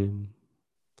que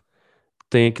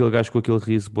tem aquele gajo com aquele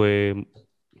riso bué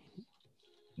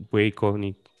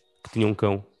icónico, que tinha um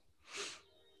cão.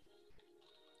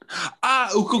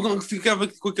 O cão que ficava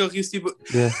com aquele riso tipo...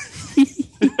 Yeah.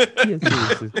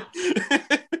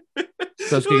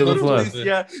 Sabes o que é que eu estou a falar?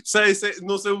 Sei,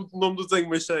 não sei o nome do desenho,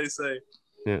 mas sei.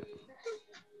 Yeah.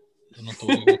 Eu não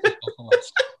estou a ver o que estou a falar.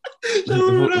 Já me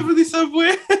lembrava disso a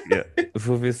bué.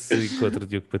 Vou ver se encontro o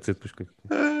Diogo para dizer depois.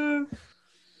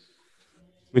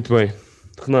 Muito bem.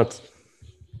 Renato.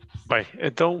 Bem,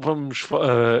 então vamos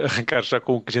arrancar já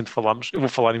com o que a gente falámos. Eu vou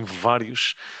falar em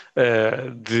vários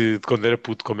de quando era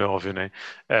puto, como é óbvio, né?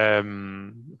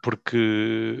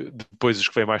 Porque depois os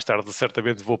que vêm mais tarde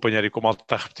certamente vou apanhar e com malta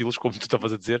está a repeti-los, como tu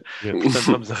estavas a dizer. Yeah. Portanto,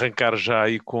 vamos arrancar já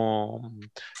aí com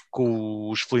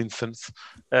os Flintstones,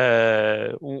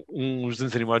 uns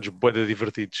desenhos animados bué de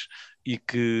divertidos e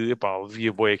que,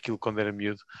 via bué aquilo quando era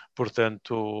miúdo.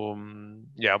 Portanto,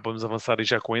 vamos avançar aí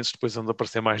já com esses, depois vamos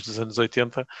aparecer mais dos anos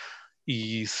 80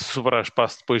 e se sobrar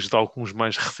espaço depois de alguns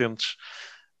mais recentes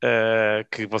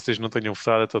que vocês não tenham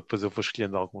votado, então depois eu vou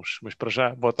escolhendo alguns. Mas para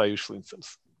já, bota aí os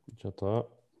Flintstones. Já está.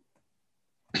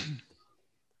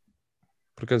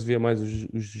 Por acaso via mais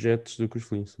os Jets do que os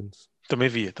Flintstones. Também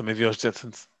via os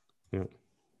Jetsons.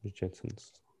 Os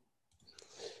Jetsons.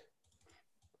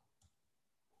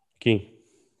 Kim.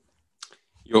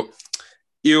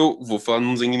 Eu vou falar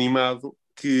num desenho animado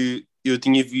que eu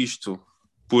tinha visto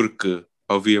porque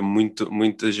ouvia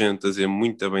muita gente a dizer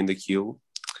muito bem daquilo.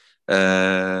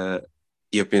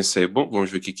 E eu pensei, bom, vamos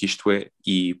ver o que isto é.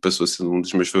 E passou a ser um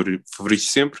dos meus favoritos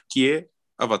sempre, que é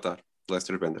Avatar, de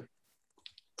Last Airbender.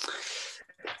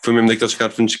 Foi mesmo daqueles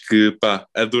cartoons que, pá,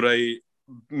 adorei,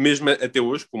 mesmo até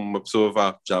hoje, como uma pessoa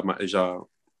já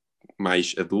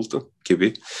mais adulta,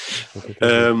 QB.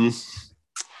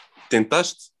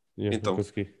 Tentaste? Yeah, Então, não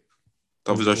consegui.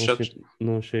 talvez aos chatos.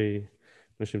 Não achei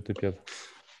muita piada.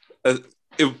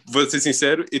 Eu vou ser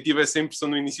sincero, eu tive essa impressão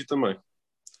no início também.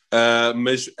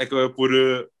 Mas acabei por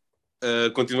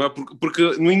continuar, porque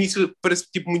no início parece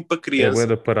tipo muito para É criança. bué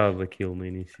da parada aquilo no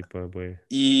início, pá, bué.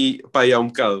 E pá, é um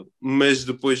bocado, mas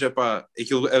depois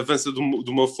aquilo avança de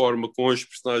uma forma com os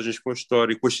personagens, com a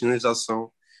história, com a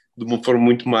sinalização, de uma forma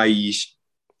muito mais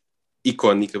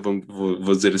icónica,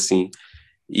 vou dizer assim.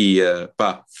 E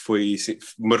pá,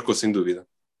 marcou sem dúvida,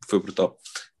 foi brutal.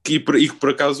 E por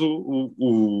acaso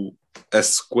a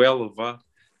sequela,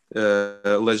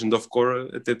 Legend of Korra,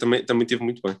 até também teve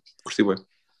muito bem, curti bem.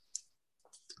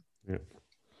 Yeah.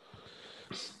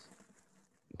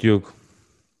 Diogo.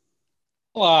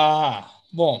 Olá!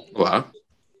 Bom, Lá.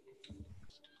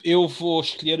 eu vou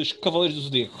escolher os Cavaleiros do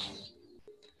Zodíaco.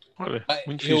 Olha,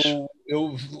 muito fixe.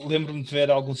 Eu lembro-me de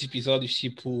ver alguns episódios,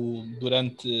 tipo,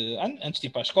 antes de ir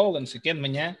para a escola, não sei o quê, de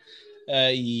manhã,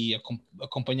 e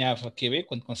acompanhava QB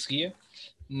quando conseguia,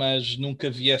 mas nunca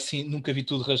vi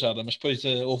tudo rajada. Mas depois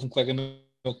houve um colega meu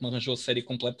que me arranjou a série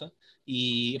completa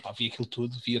e pá, vi aquilo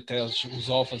tudo, vi até os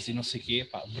ovos e não sei o quê,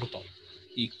 pá, brutal.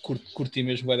 E curti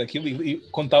mesmo bem daquilo. E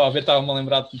quando estava a ver, estava-me a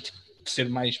lembrar de ser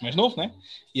mais novo, né?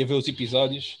 E a ver os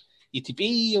episódios. E tipo,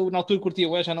 eu na altura curtia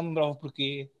o já não me lembrava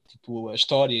porquê. Tipo, a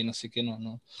história e não sei o quê.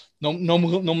 Não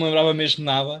me lembrava mesmo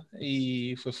nada.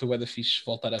 E foi bué da fixe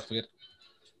voltar a ver.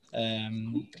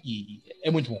 E é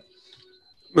muito bom.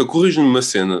 Meu, corrijo-me uma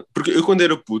cena. Porque eu quando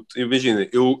era puto, imagina,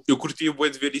 eu curtia bué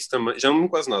de ver isso também. Já não me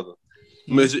lembro quase nada.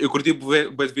 Mas eu curtia bué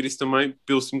de ver isso também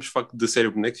pelo simples facto da série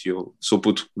bonecos. Eu sou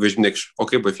puto, vejo bonecos,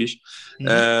 ok, bem fixe.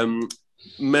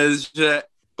 Mas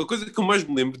a coisa que eu mais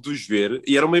me lembro de os ver,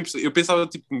 e era uma impressão, eu pensava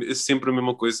tipo, sempre a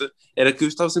mesma coisa, era que eu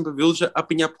estava sempre a vê-los a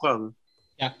apanhar porrada.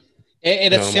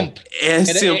 Era sempre.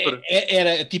 Sempre.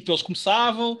 Era tipo, eles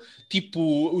começavam,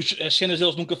 tipo, as cenas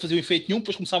deles nunca faziam efeito nenhum,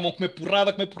 depois começavam a comer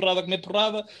porrada.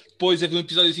 Depois havia um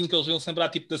episódiozinho que eles iam lembrar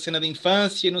tipo, da cena da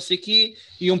infância, não sei o quê,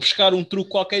 iam buscar um truque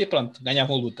qualquer e pronto,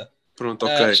 ganhavam a luta. Pronto,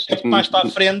 ok. Mais para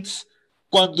a frente,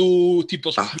 quando tipo,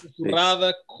 eles comiam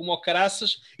porrada como ao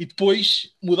caraças e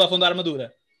depois mudavam de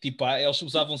armadura. Tipo, eles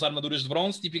usavam as armaduras de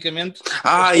bronze, tipicamente.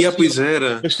 Pois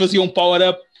era. Eles faziam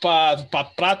power-up para a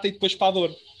prata e depois para a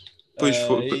dor. Pois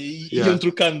foi. Iam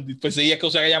trocando, e depois aí é que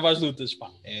ele já ganhava as lutas.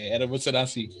 Pá, era uma cena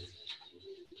assim.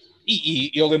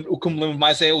 E eu lembro, o que eu me lembro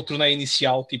mais é o torneio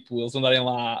inicial, tipo, eles andarem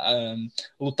lá a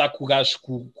lutar com o gajo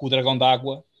com o dragão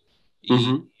d'água. E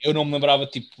eu não me lembrava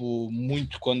tipo,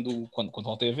 muito quando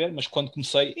voltei a ver, mas quando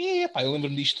comecei, eu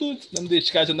lembro-me disto tudo, lembro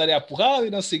destes gajos andarem à porrada e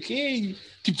não sei o quê, e,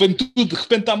 tipo, vem tudo de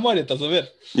repente à memória, estás a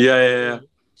ver?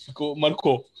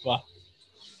 Marcou, vá.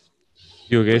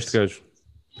 Diogo, é este gajo.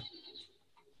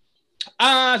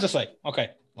 Já sei. Ok.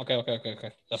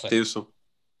 Já sei. Tem o som.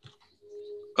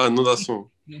 Não dá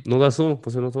som. Não dá som?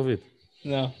 Você não está a ouvir?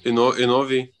 Não. Eu não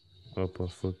ouvi. Opa,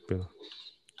 foi pena.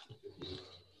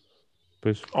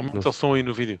 Pois, aumenta o som aí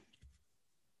no vídeo.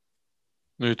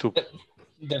 No YouTube.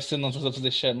 Deve ser, não estás a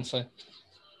fazer share, não sei.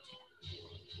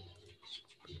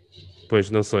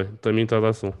 Pois, não sei. Também está a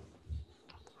dar som.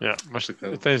 Mas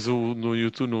tens no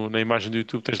YouTube, na imagem do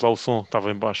YouTube, tens lá o som,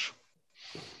 estava em baixo.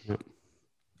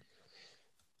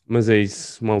 Mas é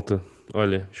isso, malta.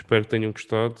 Olha, espero que tenham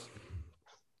gostado.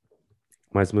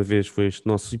 Mais uma vez foi este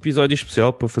nosso episódio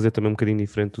especial para fazer também um bocadinho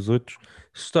diferente dos outros.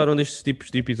 Se gostaram destes tipos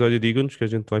de episódio, digam-nos que a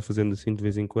gente vai fazendo assim de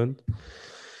vez em quando.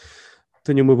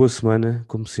 Tenham uma boa semana,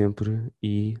 como sempre,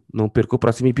 e não percam o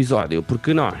próximo episódio,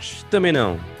 porque nós também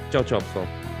não. Tchau, pessoal.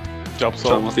 Tchau,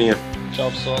 pessoal. Tchau,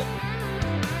 Tchau, pessoal.